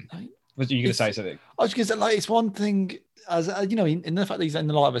 Was you going to say something? I was going to say, like, it's one thing, as you know, in the fact that he's in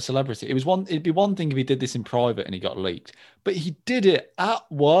the light of a celebrity, it'd be one thing if he did this in private and he got leaked, but he did it at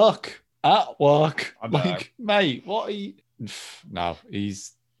work. Like, mate,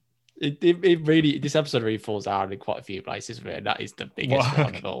 it really, this episode really falls out in quite a few places, man. That is the biggest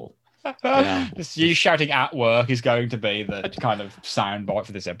one of all. Yeah. You shouting at work is going to be the kind of soundbite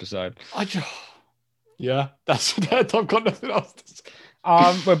for this episode. I've got nothing else to say.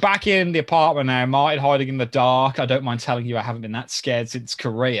 We're back in the apartment now. Martin hiding in the dark. I don't mind telling you I haven't been that scared since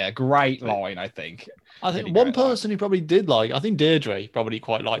Korea. Great line, I think. I think one person who probably did I think Deirdre probably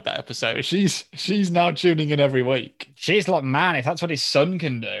quite liked that episode. She's now tuning in every week. She's like, man, if that's what his son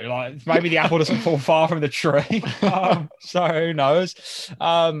can do, like maybe the apple doesn't fall far from the tree. So who knows?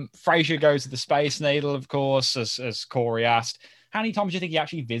 Frasier goes to the Space Needle, of course, as Corey asked. How many times do you think he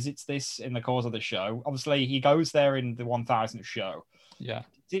actually visits this in the course of the show? Obviously, he goes there in the 1000th show. Yeah.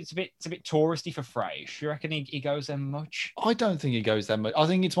 It's a bit touristy for Frasier. You reckon he goes there much? I don't think he goes there much. I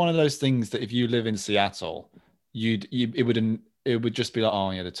think it's one of those things that if you live in Seattle, it would just be like,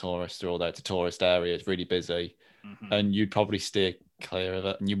 oh yeah, the tourists are all there. It's a tourist area. It's really busy, and you'd probably steer clear of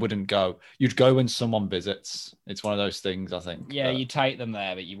it, and you wouldn't go. You'd go when someone visits. It's one of those things, I think. Yeah, you take them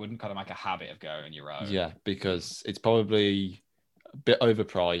there, but you wouldn't kind of make a habit of going on your own. Yeah, because it's probably a bit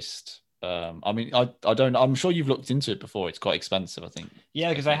overpriced. I mean, I don't. I'm sure you've looked into it before. It's quite expensive, I think. Yeah,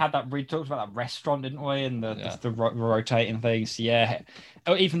 because they had that. We talked about that restaurant, didn't we? And the rotating things. Yeah,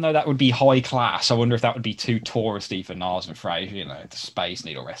 even though that would be high class, I wonder if that would be too touristy for Nas and Frasier. You know, the Space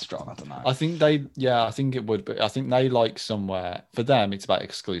Needle restaurant. I don't know. I think it would, but I think they like somewhere. For them, it's about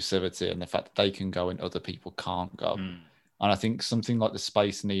exclusivity and the fact that they can go and other people can't go. And I think something like the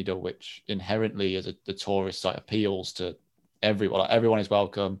Space Needle, which inherently as the tourist site appeals to everyone. Like, everyone is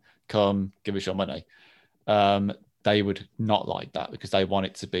welcome. Come, give us your money. They would not like that because they want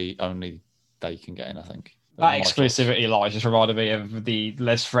it to be only they can get in, I think. That exclusivity lie just reminded me of the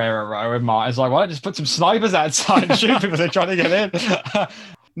Les Ferrero row and Martin's like, why don't just put some snipers outside and shoot people as they're trying to get in?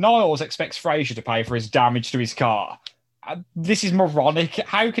 Niles expects Frasier to pay for his damage to his car. This is moronic.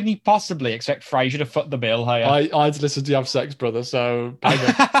 How can he possibly expect Frasier to foot the bill here? I had to listen to You Have Sex, Brother, so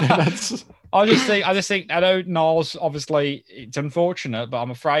that's... I just think, I know, Niles, obviously, it's unfortunate, but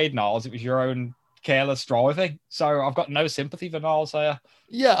I'm afraid, Niles, it was your own careless driving. So I've got no sympathy for Niles here.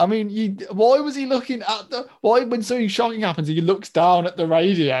 Yeah, I mean, why was he looking at why when something shocking happens, he looks down at the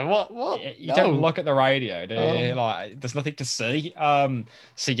radio? What? You don't look at the radio, do you? Um, Like, there's nothing to see.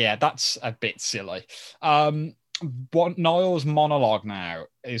 So yeah, that's a bit silly. What Niall's monologue now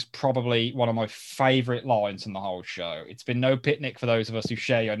is probably one of my favorite lines in the whole show. It's been no picnic for those of us who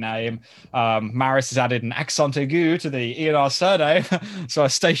share your name. Maris has added an accent aigu to the ENR surname, so our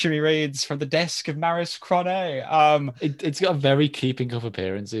stationery reads from the desk of Maris Cronet. it's got a very keeping up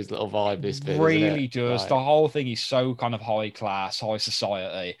appearances little vibe. This bit really isn't it? does. Like, The whole thing is so kind of high class, high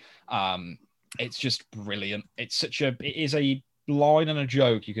society. It's just brilliant. It is a line and a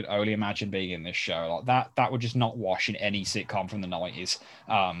joke you could only imagine being in this show. Like that would just not wash in any sitcom from the 90s,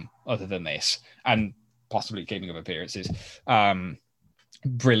 other than this, and possibly keeping up appearances.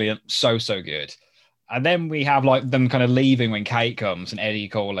 Brilliant, so good. And then we have like them kind of leaving when Kate comes and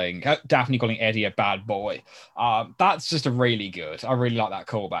Daphne calling Eddie a bad boy. That's just a really good. I really like that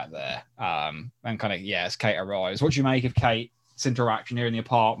callback there. And kind of, as Kate arrives, what do you make of Kate's interaction here in the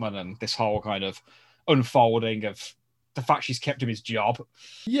apartment and this whole kind of unfolding of the fact she's kept him his job?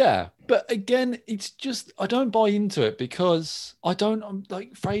 Yeah, but again, it's just I don't buy into it because I don't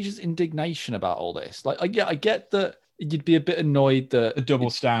like Frasier's indignation about all this. Like, I get that you'd be a bit annoyed that The double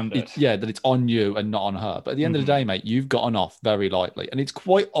standard. that it's on you and not on her. But at the end of the day, mate, you've gotten off very lightly, and it's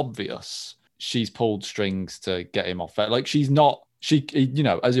quite obvious she's pulled strings to get him off. Like, she's not.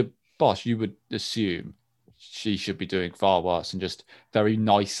 As a boss, you would assume she should be doing far worse and just very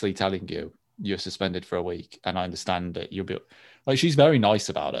nicely telling you you're suspended for a week, and I understand it. You'll be like, she's very nice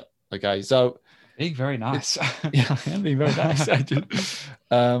about it. Okay, so being very nice. Yeah, I am being very nice.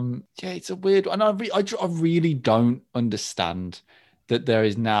 It's a weird one. And I really don't understand that there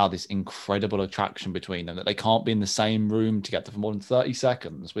is now this incredible attraction between them, that they can't be in the same room together for more than 30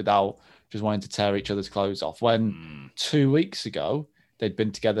 seconds without just wanting to tear each other's clothes off. When 2 weeks ago, they'd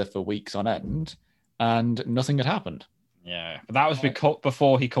been together for weeks on end and nothing had happened. Yeah, but that was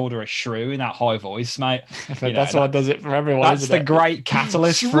before he called her a shrew in that high voice, mate. That's what does it for everyone. That's the great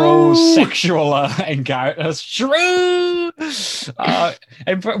catalyst for all sexual encounters. Shrew!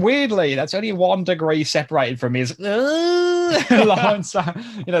 And weirdly, that's only 1 degree separated from his line. So,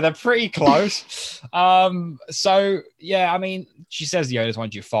 they're pretty close. So, yeah, I mean, she says the owners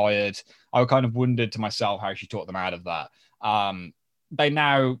want you fired. I kind of wondered to myself how she taught them out of that. They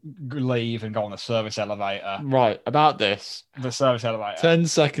now leave and go on the service elevator. Right, about this. The service elevator. 10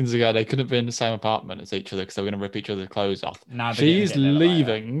 seconds ago, they couldn't be in the same apartment as each other because they were going to rip each other's clothes off. Now she's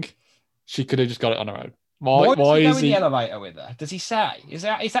leaving. She could have just got it on her own. Why does he go in the elevator with her? Does he say? Is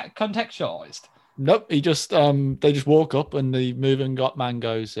that contextualized? Nope. He just they just walk up and the moving man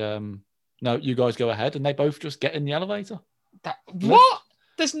goes, no, you guys go ahead, and they both just get in the elevator. What?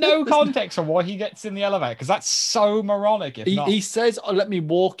 There's no context on why he gets in the elevator, because that's so moronic. He says, let me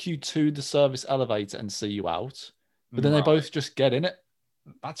walk you to the service elevator and see you out. But then they both just get in it.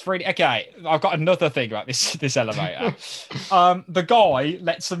 That's really okay. I've got another thing about this elevator. The guy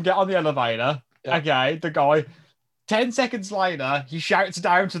lets them get on the elevator. Yeah. Okay, the guy. 10 seconds later, he shouts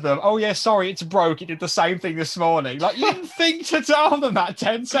down to them, "Oh yeah, sorry, it's broke. It did the same thing this morning." Like, you didn't think to tell them that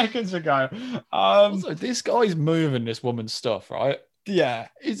 10 seconds ago. Also, this guy's moving this woman's stuff, right? Yeah.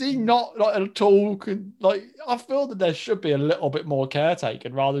 Is he not like at all? Like, I feel that there should be a little bit more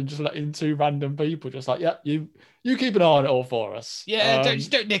caretaking rather than just letting 2 random people just like, yeah, you keep an eye on it all for us. Yeah,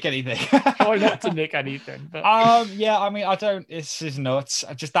 don't nick anything. Try not to nick anything. But... yeah, I mean, this is nuts.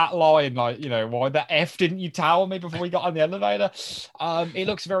 Just that line, like, why the F didn't you tell me before we got on the elevator? It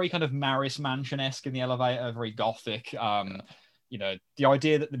looks very kind of Maris Mansion-esque in the elevator, very gothic. The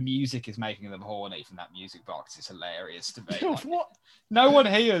idea that the music is making them horny from that music box is hilarious to me. Like, what? No one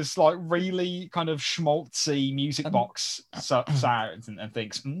hears like really kind of schmaltzy music box sounds and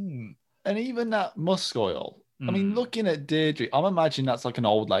thinks, And even that musk oil. I mean, looking at Deirdre, I'm imagining that's like an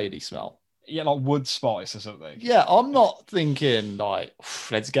old lady smell. Yeah, like wood spice or something. Yeah, I'm not thinking like,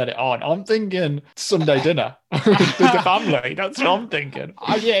 let's get it on. I'm thinking Sunday dinner with the family. That's what I'm thinking.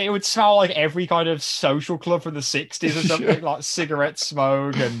 Yeah, it would smell like every kind of social club from the 60s or something, like cigarette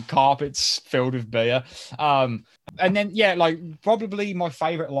smoke and carpets filled with beer. And then, yeah, like probably my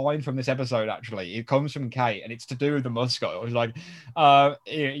favorite line from this episode, actually, it comes from Kate, and it's to do with the musk oil. It's like,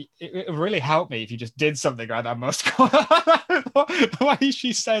 it would really help me if you just did something around that musk oil. The way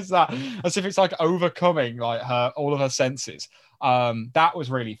she says that, as if it's like overcoming like all of her senses. That was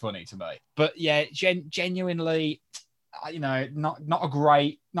really funny to me. But yeah, genuinely, not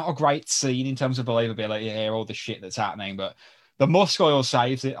a great scene in terms of believability here, all the shit that's happening, but the musk oil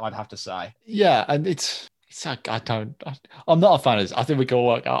saves it, I'd have to say. Yeah, and I'm not a fan of this. I think we can all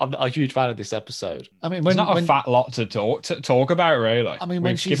work out. I'm not a huge fan of this episode. I mean, It's not a fat lot to talk about, really. I mean,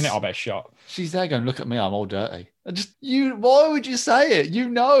 we've given it our best shot. She's there going, look at me, I'm all dirty. And why would you say it? You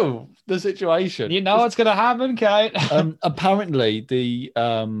know the situation. You know what's going to happen, Kate. Apparently, the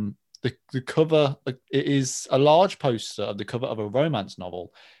cover, it is a large poster of the cover of a romance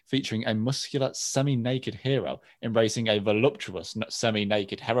novel featuring a muscular, semi-naked hero embracing a voluptuous,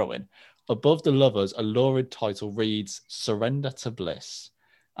 semi-naked heroine. Above the lovers, a lurid title reads "Surrender to Bliss,"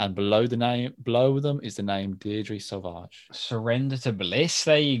 and below them is the name Deirdre Sauvage. Surrender to Bliss.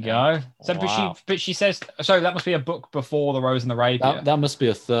 There you go. So, wow. but she says, sorry, that must be a book before The Rose and the Rapier. That must be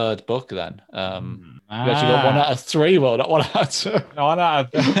a third book then. We actually got 1 out of 3. Well, not 1 out of 2. 1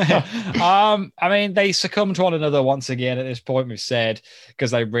 out of I mean, they succumb to one another once again at this point, we've said,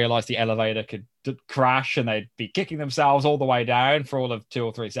 because they realized the elevator could crash and they'd be kicking themselves all the way down for all of 2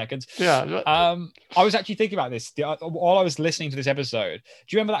 or 3 seconds. Yeah. I was actually thinking about this while I was listening to this episode.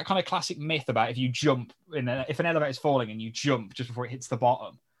 Do you remember that kind of classic myth about if you jump if an elevator is falling and you jump just before it hits the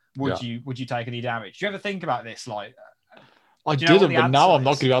bottom, would you take any damage? Do you ever think about this? Like, I didn't, but now I'm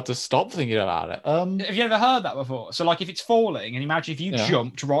not going to be able to stop thinking about it. Have you ever heard that before? So, like, if it's falling, and imagine if you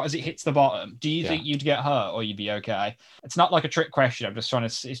jumped right as it hits the bottom, do you think you'd get hurt or you'd be okay? It's not like a trick question. I'm just trying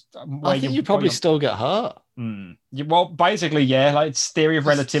to. I think you'd probably still get hurt. Well, basically, yeah. Like, it's theory of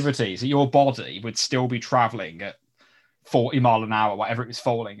relativity. So your body would still be traveling at 40 mile an hour, whatever it was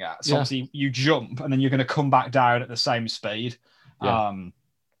falling at. So obviously, you jump, and then you're going to come back down at the same speed. Yeah.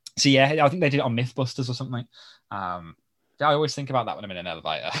 So yeah, I think they did it on MythBusters or something. I always think about that when I'm in an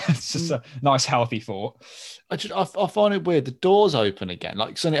elevator. It's just a nice, healthy thought. I find it weird. The door's open again.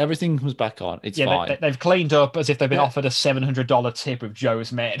 Like, suddenly everything comes back on. It's fine. They've cleaned up as if they've been offered a $700 tip with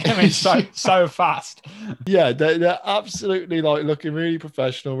Joe's Men. I mean, so fast. Yeah, they're absolutely like looking really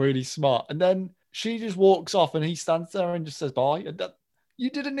professional, really smart. And then she just walks off and he stands there and just says bye. And you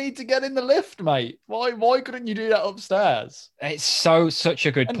didn't need to get in the lift, mate. Why couldn't you do that upstairs? It's such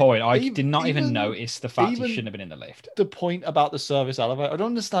a good point. I did not even notice the fact he shouldn't have been in the lift. The point about the service elevator, I don't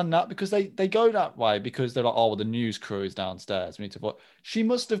understand that, because they go that way because they're like, oh, well, the news crew is downstairs. We need to. She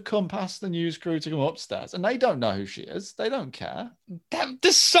must have come past the news crew to come upstairs, and they don't know who she is. They don't care.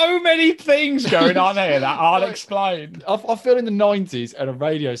 There's so many things going on here that aren't explained. I feel in the 90s at a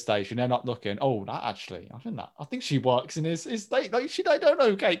radio station, they're not looking. Oh, I think she works in his. They don't know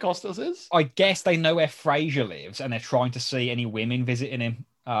who Kate Costas is. I guess they know where Frasier lives, and they're trying to see any women visiting him.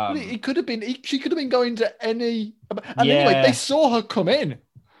 It could have been. She could have been going to any. And anyway, they saw her come in.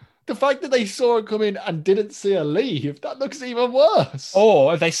 The fact that they saw her come in and didn't see her leave, that looks even worse.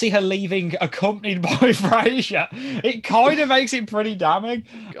 Or if they see her leaving accompanied by Frasier, it kind of makes it pretty damning.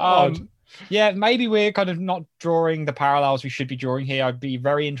 God. Yeah, maybe we're kind of not drawing the parallels we should be drawing here. I'd be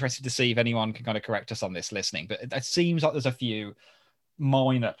very interested to see if anyone can kind of correct us on this listening, but it seems like there's a few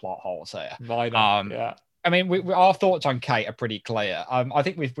minor plot holes here. Yeah. I mean, our thoughts on Kate are pretty clear. I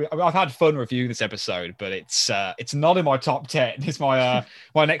think I've had fun reviewing this episode, but it's not in my top 10. It's my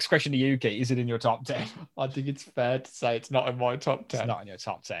my next question to you, Kate. Is it in your top 10? I think it's fair to say it's not in my top 10. It's not in your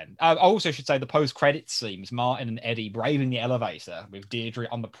top 10. I also should say the post-credits scenes, Martin and Eddie braving the elevator with Deirdre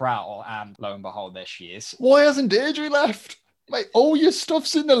on the prowl, and lo and behold, there she is. Why hasn't Deirdre left? Mate, all your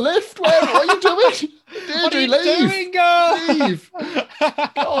stuff's in the lift. What are you doing? Deirdre, what are you doing, girl? Leave.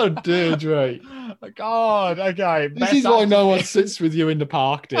 God, Deirdre. God, okay. This is why no one sits with you in the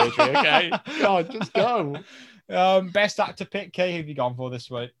park, Deirdre, okay? God, just go. Best actor pick, Kay, who have you gone for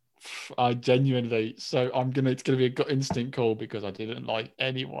this week? I genuinely, it's gonna be a gut instinct call because I didn't like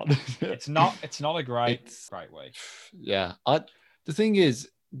anyone. It's not a great week. Yeah. The thing is,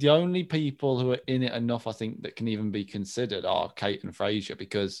 the only people who are in it enough, I think, that can even be considered are Kate and Frasier,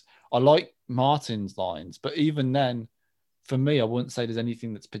 because I like Martin's lines, but even then, for me, I wouldn't say there's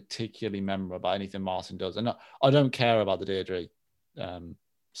anything that's particularly memorable about anything Martin does. And I don't care about the Deirdre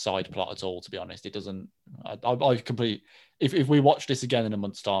side plot at all, to be honest. It doesn't. I completely. If we watch this again in a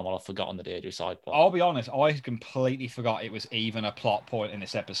month's time, I'll have forgotten the Deirdre side plot. I'll be honest, I completely forgot it was even a plot point in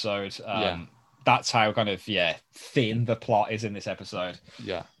this episode. That's how kind of thin the plot is in this episode.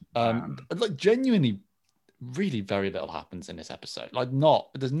 Yeah. Like, genuinely, really very little happens in this episode. Like,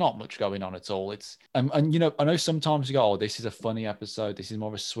 there's not much going on at all. It's and you know, I know sometimes you go, oh, this is a funny episode, this is more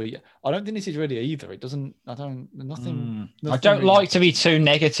of a sweet. I don't think this is really either. It doesn't. Nothing. I don't really like to be too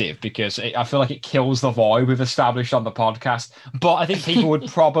negative because I feel like it kills the vibe we've established on the podcast. But I think people would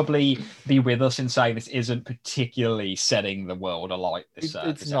probably be with us in saying this isn't particularly setting the world alight. It's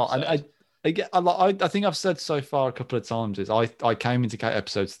not. And Again, I think I've said so far a couple of times is I came into Kate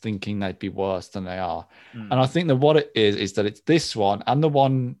episodes thinking they'd be worse than they are. And I think that what it is that it's this one and the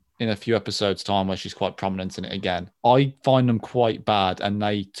one in a few episodes' time where she's quite prominent in it again. I find them quite bad and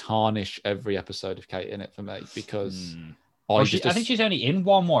they tarnish every episode of Kate in it for me because I think she's only in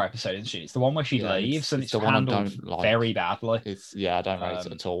one more episode, isn't she? It's the one where she leaves and it's the one I handled don't like. very badly. I don't rate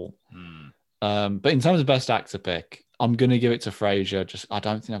it at all. But in terms of best actor pick, I'm gonna give it to Frasier. I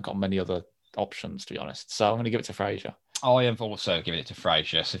don't think I've got many other options, to be honest. So I'm gonna give it to Frasier. I have also given it to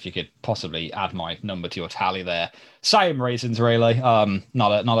Frasier. So if you could possibly add my number to your tally there, same reasons really. Not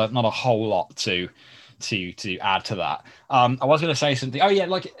a whole lot to add to that. I was going to say something. Oh yeah,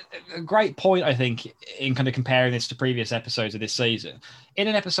 like a great point I think in kind of comparing this to previous episodes of this season. In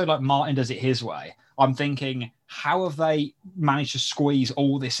an episode like Martin Does It His Way, I'm thinking, how have they managed to squeeze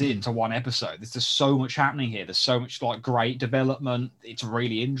all this into one episode? There's just so much happening here. There's so much like great development. It's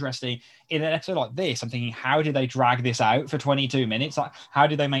really interesting. In an episode like this, I'm thinking, how did they drag this out for 22 minutes? Like, how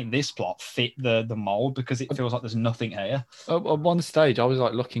did they make this plot fit the mold? Because it feels like there's nothing here. At one stage, I was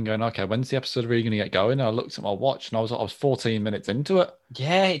like looking, going, okay, when's the episode really going to get going? And I looked at my watch, and I was 14 minutes into it.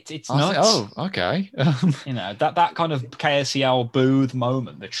 Yeah, it's I was nuts. like, oh, okay. You know, that kind of KSCL Booth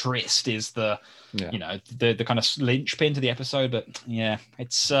moment, the tryst is the kind of linchpin to the episode. But yeah,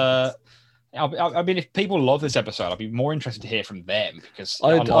 it's I mean, if people love this episode, I'd be more interested to hear from them because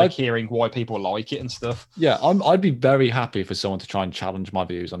I like hearing why people like it and stuff. Yeah, I'd be very happy for someone to try and challenge my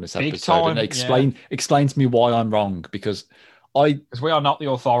views on this Big episode time, and explain to me why I'm wrong because we are not the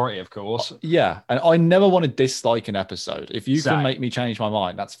authority, of course. Yeah, and I never want to dislike an episode. If you can make me change my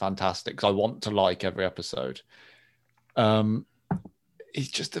mind, that's fantastic because I want to like every episode. It's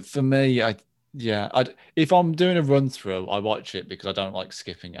just that for me, if I'm doing a run through, I watch it because I don't like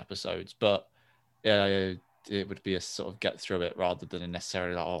skipping episodes. But yeah, it would be a sort of get through it rather than a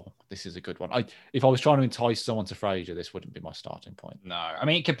necessarily like, oh, this is a good one. If I was trying to entice someone to Frasier, this wouldn't be my starting point. No, I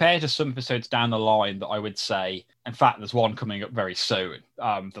mean, compared to some episodes down the line that I would say, in fact, there's one coming up very soon that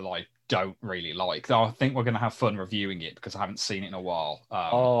I don't really like. Though I think we're going to have fun reviewing it because I haven't seen it in a while.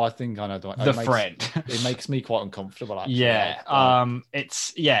 I think I know the Friend. It makes me quite uncomfortable. Actually. Yeah,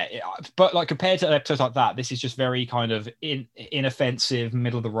 but like compared to episodes like that, this is just very kind of inoffensive,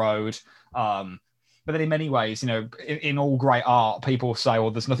 middle of the road. But then in many ways, you know, in all great art, people say,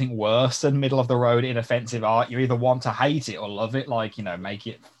 well, there's nothing worse than middle of the road, inoffensive art. You either want to hate it or love it, like, you know, make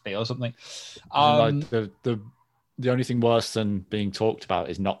it feel something. Like the only thing worse than being talked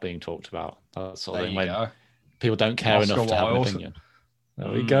about is not being talked about. That's sort of thing when people don't care Oscar enough to have an Wilde. opinion.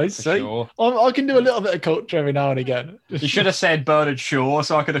 There we go. See, sure. I can do a little bit of culture every now and again. You should have said Bernard Shaw,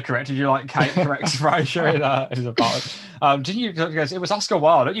 so I could have corrected you like Kate corrects Frasier in a part. Didn't you? It was Oscar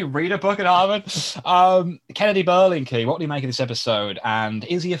Wilde. Don't you read a book at Harvard? Kennedy Berlinky, what do you make of this episode? And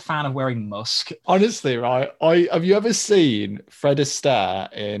is he a fan of wearing musk? Honestly, right? Have you ever seen Fred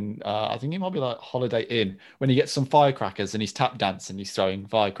Astaire in? I think it might be like Holiday Inn when he gets some firecrackers and he's tap dancing. He's throwing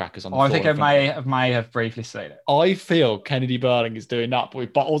firecrackers on the floor. I think I may have briefly seen it. I feel Kennedy Berling is doing that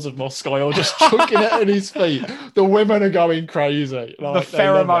with bottles of musk oil, just chucking it at his feet. The women are going crazy. Like, the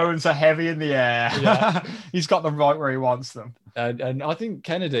pheromones are heavy in the air. Yeah. He's got them right where he wants them. And I think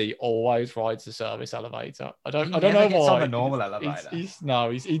Kennedy always rides the service elevator. I don't know gets why. on the normal elevator.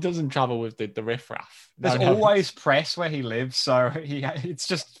 He doesn't travel with the riffraff. There's always press where he lives, so it's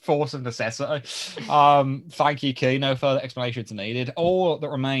just force of necessity. Thank you, Key. No further explanations needed. All that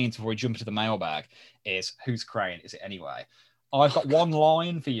remains before we jump into the mailbag is whose crane is it anyway? I've got one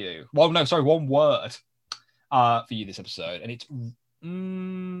line for you. One word for you this episode, and it's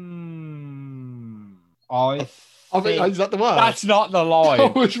is that the word? That's not the line. I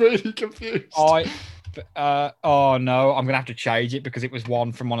was really confused. Oh no, I'm gonna have to change it because it was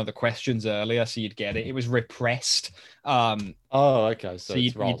one from one of the questions earlier, so you'd get it. It was repressed. Okay, so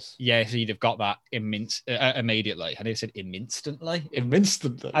it's Roz. So you'd have got that immediately. I think it said instantly. I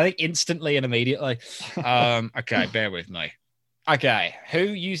think instantly and immediately. Okay, bear with me. Okay, who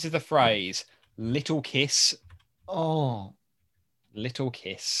uses the phrase "little kiss"? Oh, little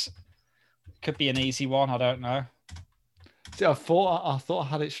kiss. Could be an easy one. I don't know. See, I thought I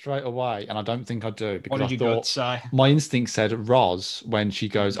had it straight away, and I don't think I do. Because what did your gut say? My instinct said Roz when she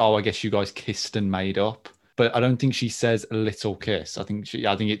goes, "Oh, I guess you guys kissed and made up," but I don't think she says a little kiss. I think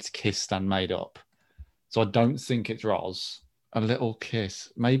it's kissed and made up. So I don't think it's Roz. A little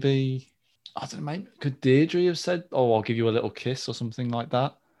kiss, maybe. I don't know. Maybe could Deirdre have said, "Oh, I'll give you a little kiss" or something like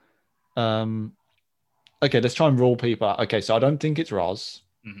that? Okay, let's try and rule people out. Okay, so I don't think it's Roz.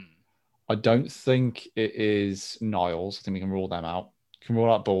 Mm-hmm. I don't think it is Niles. I think we can rule them out. We can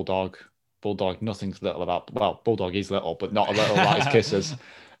rule out Bulldog. Bulldog, nothing's little about. Well, Bulldog is little, but not a little about his kisses.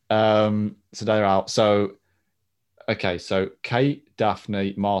 So they're out. So, okay. So Kate,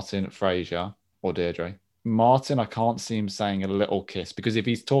 Daphne, Martin, Frasier, or Deirdre. Martin, I can't see him saying a little kiss because if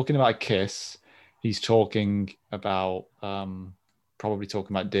he's talking about a kiss, he's talking about probably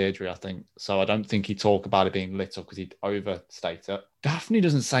talking about Deirdre, I think. So I don't think he'd talk about it being little because he'd overstate it. Daphne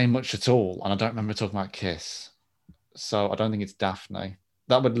doesn't say much at all, and I don't remember talking about kiss. So I don't think it's Daphne.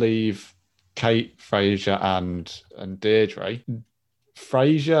 That would leave Kate, Frasier, and Deirdre.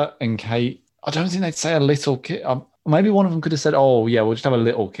 Frasier and Kate, I don't think they'd say a little kiss. Maybe one of them could have said, "Oh yeah, we'll just have a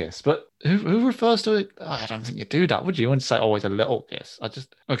little kiss." But who refers to it? I don't think you do that, would you? You wouldn't say always a little kiss.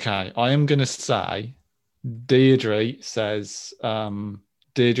 Okay. I am gonna say Deirdre says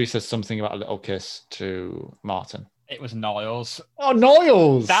something about a little kiss to Martin. It was Niles. Oh,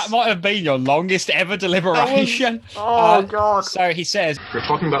 Niles! That might have been your longest ever deliberation. God. So he says, "You're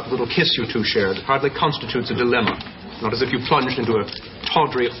talking about the little kiss you two shared. It hardly constitutes a dilemma. Not as if you plunged into a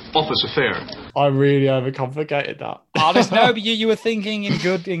tawdry office affair." I really overcomplicated that. No, but you were thinking in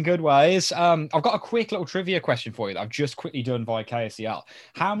good ways. I've got a quick little trivia question for you that I've just quickly done via KSEL.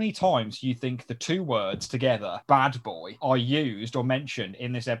 How many times do you think the two words together, bad boy, are used or mentioned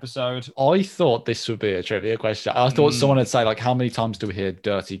in this episode? I thought this would be a trivia question. I thought someone would say, like, how many times do we hear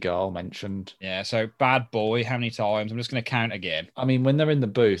dirty girl mentioned? Yeah, so bad boy, how many times? I'm just going to count again. I mean, when they're in the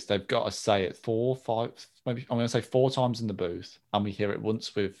booth, they've got to say it 4, 5, maybe I'm going to say 4 times in the booth, and we hear it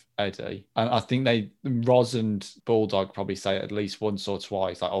once with Eddie. And I think Roz and Bulldog probably say it at least once or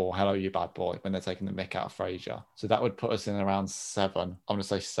twice, like, "Oh, hello, you bad boy," when they're taking the mick out of Frasier. So that would put us in around 7. I'm going to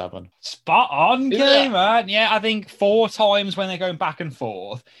say 7. Spot on, Yeah. man. Yeah, I think 4 times when they're going back and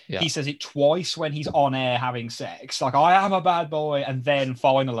forth. Yeah. He says it twice when he's on air having sex, like, "I am a bad boy," and then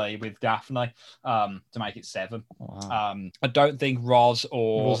finally with Daphne to make it 7. Wow. I don't think Roz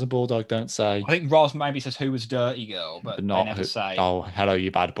and Bulldog don't say. I think Roz maybe says who was dirty girl, but not they never say. "Oh, hello,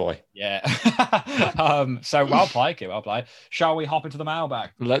 you bad boy." Yeah. So well played, kid. Well played. Shall we hop into the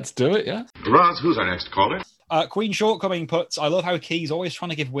mailbag? Let's do it, yeah. Roz, who's our next caller? Queen Shortcoming puts, "I love how Key's always trying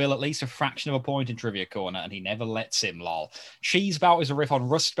to give Will at least a fraction of a point in Trivia Corner, and he never lets him, lol. Cheese Bout is a riff on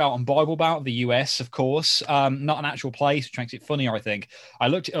Rust Bout and Bible Bout of the US, of course. Not an actual place, which makes it funnier, I think. I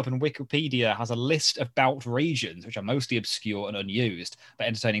looked it up, and Wikipedia has a list of bout regions, which are mostly obscure and unused, but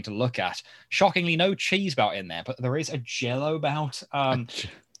entertaining to look at. Shockingly, no Cheese Bout in there, but there is a Jello Bout.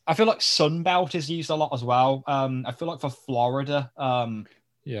 I feel like Sun Bout is used a lot as well. I feel like for Florida,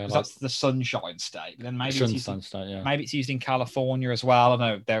 yeah, like, that's the Sunshine State. Then maybe maybe it's used in California as well. I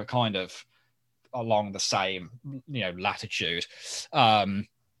know they're kind of along the same, latitude.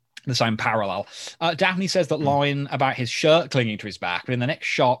 The same parallel. Daphne says that line about his shirt clinging to his back, but in the next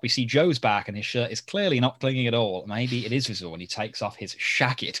shot, we see Joe's back and his shirt is clearly not clinging at all. Maybe it is visible when he takes off his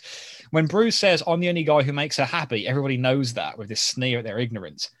shacket. When Bruce says, "I'm the only guy who makes her happy," everybody knows that with this sneer at their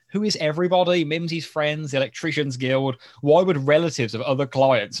ignorance. Who is everybody? Mimsy's friends, the Electricians Guild. Why would relatives of other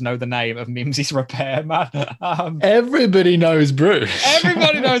clients know the name of Mimsy's repairman? Everybody knows Bruce.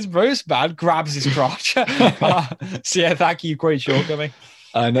 Everybody knows Bruce, man. Grabs his crotch. So yeah, thank you, Queen Shortcoming.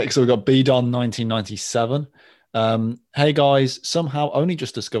 Next, we've got BDon 1997. Hey guys, somehow only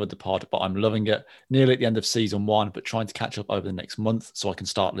just discovered the pod, but I'm loving it. Nearly at the end of season 1, but trying to catch up over the next month so I can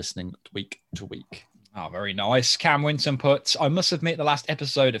start listening week to week. Oh, very nice. Cam Winson puts, "I must admit the last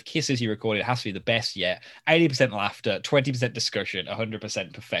episode of Kisses you recorded has to be the best yet. 80% laughter, 20% discussion,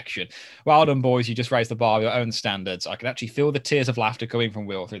 100% perfection. Well done, boys. You just raised the bar of your own standards. I can actually feel the tears of laughter coming from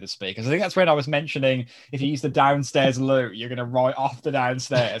Will through the speakers." I think that's when I was mentioning if you use the downstairs loo, you're going to write off the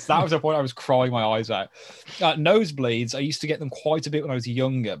downstairs. That was the point I was crying my eyes out. Nosebleeds, I used to get them quite a bit when I was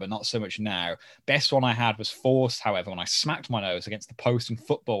younger, but not so much now. Best one I had was forced, however, when I smacked my nose against the post in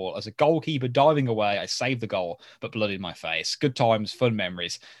football as a goalkeeper diving away. I saved the goal, but blood in my face. Good times, fun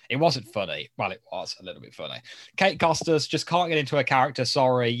memories. It wasn't funny. Well, it was a little bit funny. Kate Costas, just can't get into her character.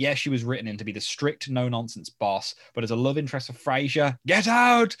 Sorry. Yes, she was written in to be the strict, no-nonsense boss, but as a love interest of Frasier, get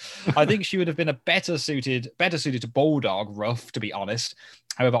out! I think she would have been better suited to Bulldog, rough, to be honest.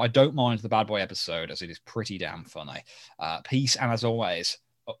 However, I don't mind the Bad Boy episode, as it is pretty damn funny. Peace, and as always,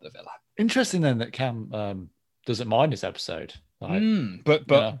 up the villa. Interesting then that Cam doesn't mind this episode.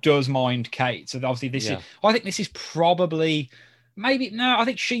 But does mind Kate. So obviously I think this is probably I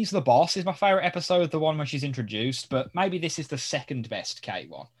think She's the Boss is my favorite episode, the one when she's introduced, but maybe this is the second best Kate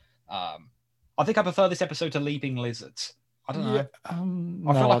one. I think I prefer this episode to Leaping Lizards. I don't know.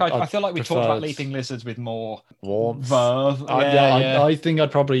 I feel like we talked about Leaping Lizards with more warmth. Verve. I think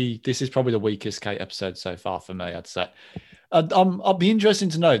this is probably the weakest Kate episode so far for me, I'd say. I'll be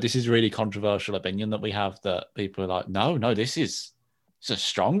interested to know if this is really controversial opinion that we have, that people are like, no, this is It's a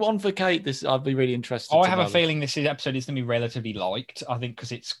strong one for Kate. This I'd be really interested. I to have know. a feeling this episode is going to be relatively liked. I think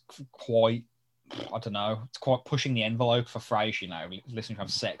because it's quite, I don't know, it's quite pushing the envelope for Frasier. Listening to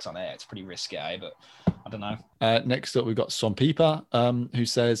have sex on air, it's pretty risque, but I don't know. Next up, we've got Son Peeper, who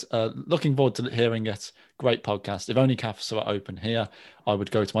says, looking forward to hearing it. Great podcast. If only cafes were open here, I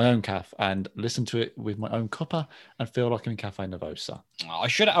would go to my own cafe and listen to it with my own cuppa and feel like I'm in Cafe Nervosa. I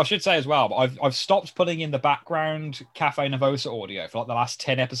should say as well, but I've stopped putting in the background Cafe Nervosa audio for like the last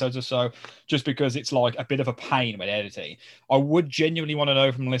 10 episodes or so, just because it's like a bit of a pain when editing. I would genuinely want to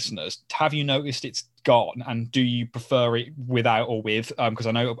know from listeners, have you noticed it's gone, and do you prefer it without or with? Because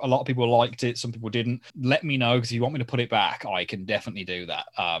I know a lot of people liked it, some people didn't. Let me know, because if you want me to put it back, I can definitely do that,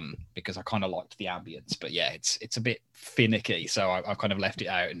 because I kind of liked the ambience. But yeah, it's a bit finicky, so I've kind of left it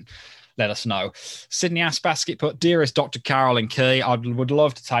out, and let us know. Sydney Assbasket put, dearest Dr. Carolyn Key. I would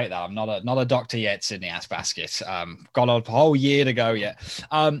love to take that. I'm not a doctor yet, Sydney Assbasket. Got a whole year to go yet.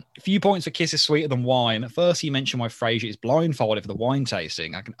 Few points for Kisses Sweeter Than Wine. First, you mentioned why Frasier is blindfolded for the wine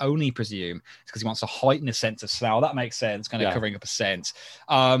tasting. I can only presume it's because he wants to heighten a sense of smell. That makes sense, kind of covering up a sense.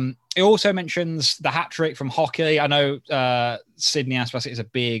 It also mentions the hat trick from hockey. I know Sydney Assbasket is a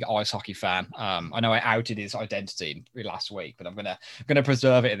big ice hockey fan. I know I outed his identity last week, but I'm gonna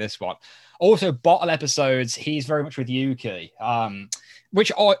preserve it in this one. Also, bottle episodes. He's very much with Yuki,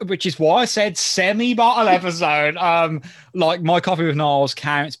 which is why I said semi-bottle episode. Like My Coffee with Niles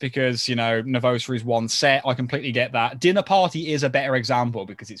counts because Nervosa is one set. I completely get that. Dinner Party is a better example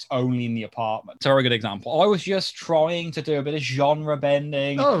because it's only in the apartment. So a good example. I was just trying to do a bit of genre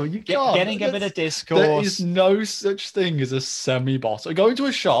bending. Oh, you can't. Getting a bit of discourse. There is no such thing as a semi-bottle. Go into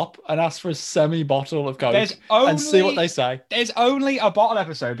a shop and ask for a semi-bottle of Coke and see what they say. There's only a bottle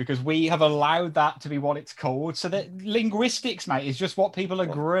episode because we have allowed that to be what it's called. So that linguistics, mate, is just what people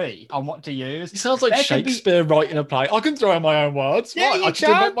agree on what to use. It sounds like Shakespeare writing a play. I can throw in my own words. Yeah, I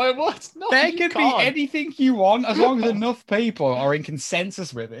can make my own words. No, there could be anything you want as long as enough people are in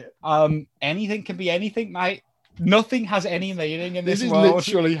consensus with it. Anything can be anything, mate. Nothing has any meaning in this world. This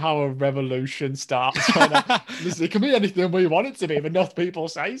is literally how a revolution starts. Listen, it can be anything we want it to be if enough people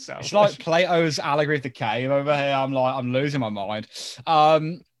say so. It's like Plato's allegory of the cave over here. I'm losing my mind.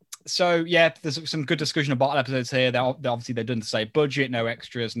 So yeah, there's some good discussion of bottle episodes here. Obviously they're done to say budget, no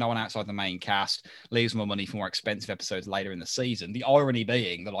extras, no one outside the main cast, leaves more money for more expensive episodes later in the season. The irony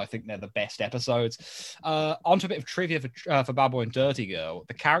being that I think they're the best episodes. Onto a bit of trivia for Bad Boy and Dirty Girl.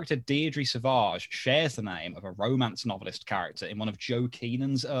 The character Deirdre Savage shares the name of a romance novelist character in one of Joe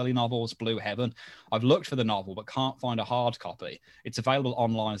Keenan's early novels, Blue Heaven. I've looked for the novel but can't find a hard copy. It's available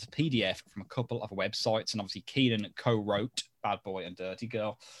online as a PDF from a couple of websites, and obviously Keenan co-wrote Bad Boy and Dirty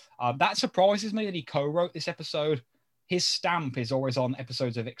Girl. That surprises me that he co-wrote this episode. His stamp is always on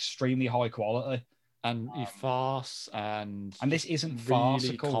episodes of extremely high quality. And farce and this isn't really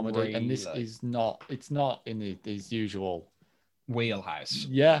farcical comedy, really. And this is not. It's not in his usual wheelhouse.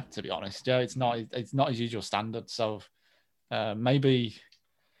 Yeah, to be honest, it's not his usual standard. So maybe.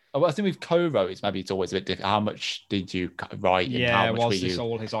 I think with co-wrote, maybe it's always a bit different. How much did you write? And how much was were this you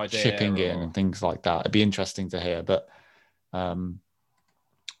all his idea? Shipping in and things like that. It'd be interesting to hear, but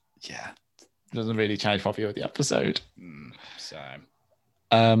it doesn't really change my view of the episode.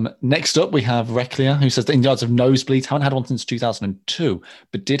 Next up, we have Reclia, who says that in yards of nosebleeds, haven't had one since 2002,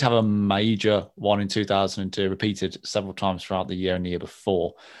 but did have a major one in 2002, repeated several times throughout the year and the year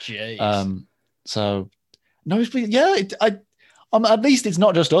before. Jeez. So nosebleeds, at least it's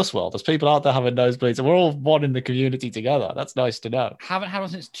not just us, There's people out there having nosebleeds, and we're all one in the community together. That's nice to know. Haven't had one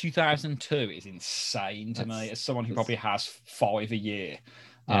since 2002 is insane to me, as someone who probably has 5 a year.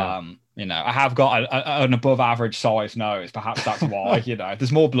 Yeah. I have got an above average size nose. Perhaps that's why,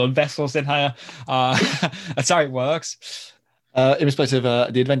 there's more blood vessels in here. That's how it works. In respect of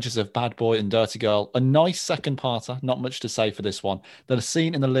The Adventures of Bad Boy and Dirty Girl, a nice second parter, not much to say for this one. The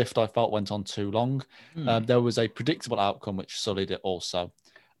scene in the lift I felt went on too long. There was a predictable outcome which sullied it also.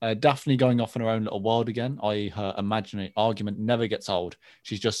 Daphne going off in her own little world again, i.e. her imaginary argument never gets old.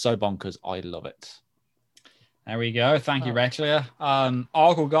 She's just so bonkers. I love it. There we go. Thank you, Rexlia.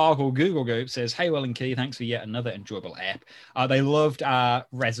 Argle Gargle Google Goop says, "Hey, Will and Key, thanks for yet another enjoyable ep. They loved our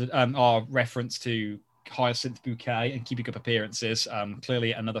reference to Hyacinth Bouquet and Keeping Up Appearances.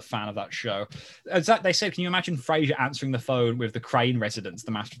 Clearly another fan of that show. As that they said, can you imagine Frasier answering the phone with the Crane residents,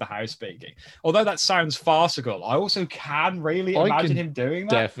 the master of the house speaking? Although that sounds farcical, I also can really imagine him doing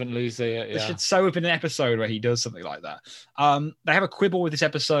that. Definitely see it. Yeah. There should so have been an episode where he does something like that. They have a quibble with this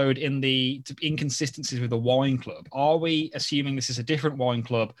episode in the inconsistencies with the wine club. Are we assuming this is a different wine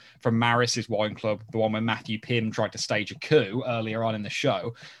club from Maris's wine club, the one where Matthew Pym tried to stage a coup earlier on in the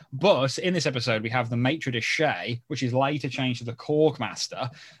show? But in this episode, we have the Maitre de Chez, which is later changed to the Corkmaster.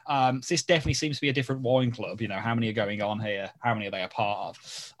 So this definitely seems to be a different wine club. You know, how many are going on here? How many are they a part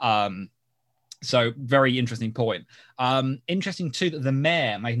of? So very interesting point. Interesting too that the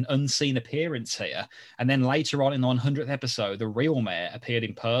mayor made an unseen appearance here, and then later on in the 100th episode, the real mayor appeared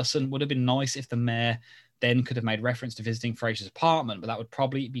in person. Would have been nice if the mayor then could have made reference to visiting Frasier's apartment, but that would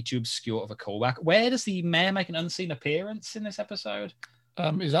probably be too obscure of a callback. Where does the mayor make an unseen appearance in this episode?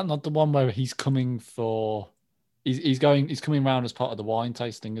 Is that not the one where he's coming for? He's coming around as part of the wine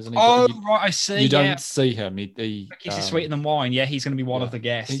tasting, isn't he? Oh, right, I see. You don't see him. He keeps it sweeter than wine. Yeah, he's going to be one of the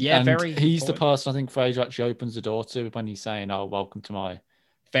guests. He's the person I think Frasier actually opens the door to when he's saying, "Oh, welcome to my."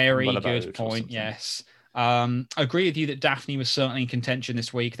 Very good point. Yes. I agree with you that Daphne was certainly in contention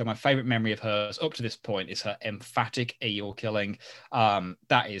this week, though my favorite memory of hers up to this point is her emphatic eel killing.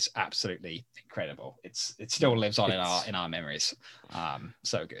 That is absolutely incredible. It still lives on in our memories.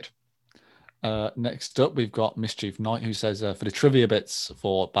 So good. Next up, we've got Mischief Knight, who says, for the trivia bits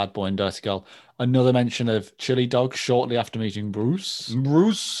for Bad Boy and Dirty Girl, another mention of chili dog shortly after meeting Bruce.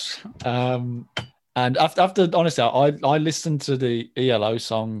 And after honestly, I listened to the ELO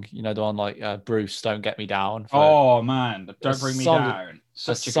song, you know, the one like Bruce, Don't Get Me Down. Oh man, Don't Bring Me Down.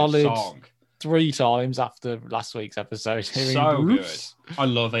 Such a good song. 3 times after last week's episode. So Bruce. Good. I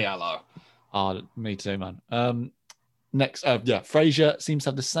love ELO. Oh, me too, man. Next, Frasier seems to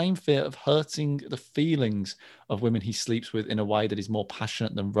have the same fear of hurting the feelings of women he sleeps with in a way that is more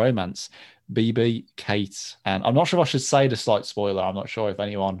passionate than romance. BB, Kate, and I'm not sure if I should say the slight spoiler. I'm not sure if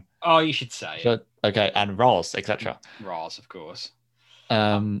anyone. Oh, you should say it. Okay, and Roz, etc. Roz, of course.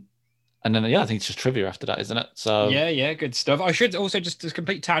 And then I think it's just trivia after that, isn't it? So yeah, good stuff. I should also just a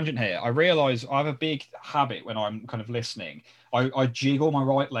complete tangent here. I realise I have a big habit when I'm kind of listening. I jiggle my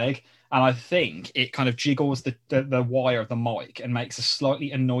right leg, and I think it kind of jiggles the wire of the mic and makes a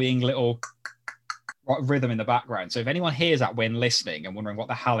slightly annoying little rhythm in the background. So if anyone hears that when listening and wondering what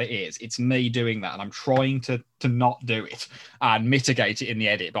the hell it is, it's me doing that, and I'm trying to not do it and mitigate it in the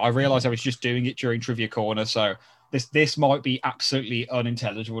edit. But I realised I was just doing it during Trivia Corner, so this might be absolutely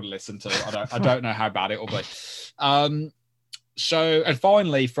unintelligible to listen to. I don't know how bad it will be. So, and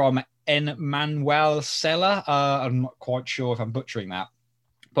finally from N. Manuel Seller, I'm not quite sure if I'm butchering that,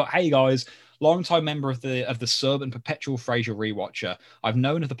 but hey guys, long-time member of the sub and perpetual Frasier rewatcher. I've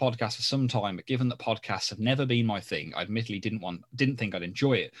known of the podcast for some time, but given that podcasts have never been my thing, I admittedly didn't think I'd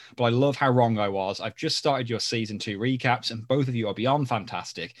enjoy it. But I love how wrong I was. I've just started your season 2 recaps, and both of you are beyond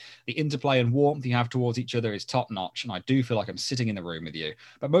fantastic. The interplay and warmth you have towards each other is top-notch, and I do feel like I'm sitting in the room with you.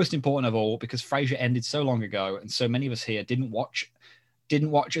 But most important of all, because Frasier ended so long ago, and so many of us here didn't watch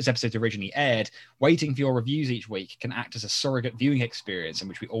as episodes originally aired, waiting for your reviews each week can act as a surrogate viewing experience in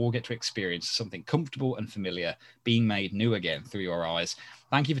which we all get to experience something comfortable and familiar being made new again through your eyes.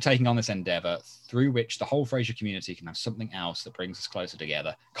 Thank you for taking on this endeavor through which the whole Frasier community can have something else that brings us closer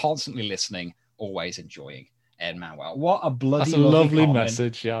together, constantly listening, always enjoying. Ed Manuel. What a bloody lovely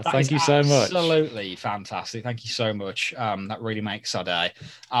message. Yeah, thank you so much. Absolutely fantastic. Thank you so much. That really makes our day.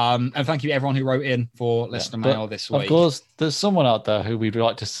 And thank you to everyone who wrote in for listener mail this week. Of course, there's someone out there who we'd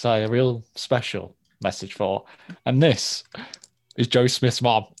like to say a real special message for, and this is Joe Smith's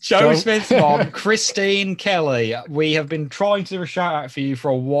mom. Joe Smith's mom, Christine Kelly. We have been trying to do a shout out for you for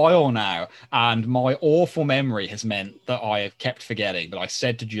a while now, and my awful memory has meant that I have kept forgetting. But I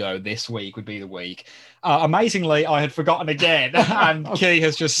said to Joe this week would be the week. Amazingly, I had forgotten again, and Key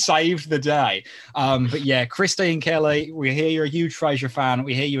has just saved the day. But yeah, Christine Kelly, we hear you're a huge Frasier fan.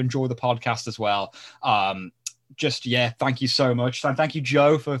 We hear you enjoy the podcast as well. Thank you so much. And thank you,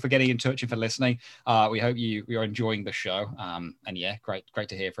 Joe, for getting in touch and for listening. We hope you're enjoying the show. And yeah, great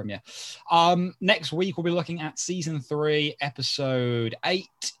to hear from you. Next week, we'll be looking at season 3, episode 8.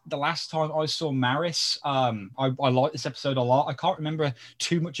 The last time I saw Maris, I like this episode a lot. I can't remember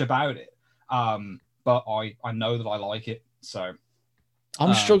too much about it. But I know that I like it, so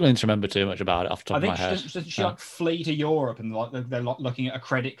I'm struggling to remember too much about it off the top of my head. Does she like flee to Europe and they're like looking at a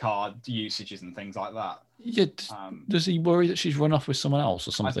credit card usages and things like that? Yeah. Does he worry that she's run off with someone else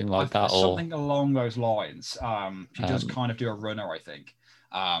or something like that? Or something along those lines. She does kind of do a runner, I think.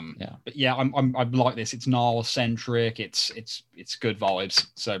 But yeah, I like this. It's Niall centric. It's good vibes.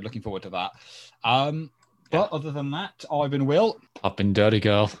 So looking forward to that. But other than that, I've been Will. I've been Dirty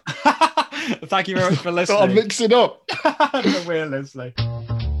Girl. Thank you very much for listening. I'm mixing up. We're listening.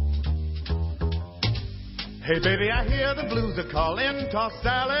 Hey, baby, I hear the blues are calling. Tossed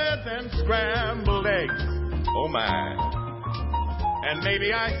salads and scrambled eggs. Oh, my. And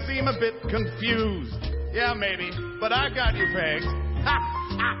maybe I seem a bit confused. Yeah, maybe. But I got you pegged.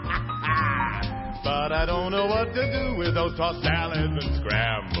 But I don't know what to do with those tossed salads and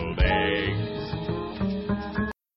scrambled eggs.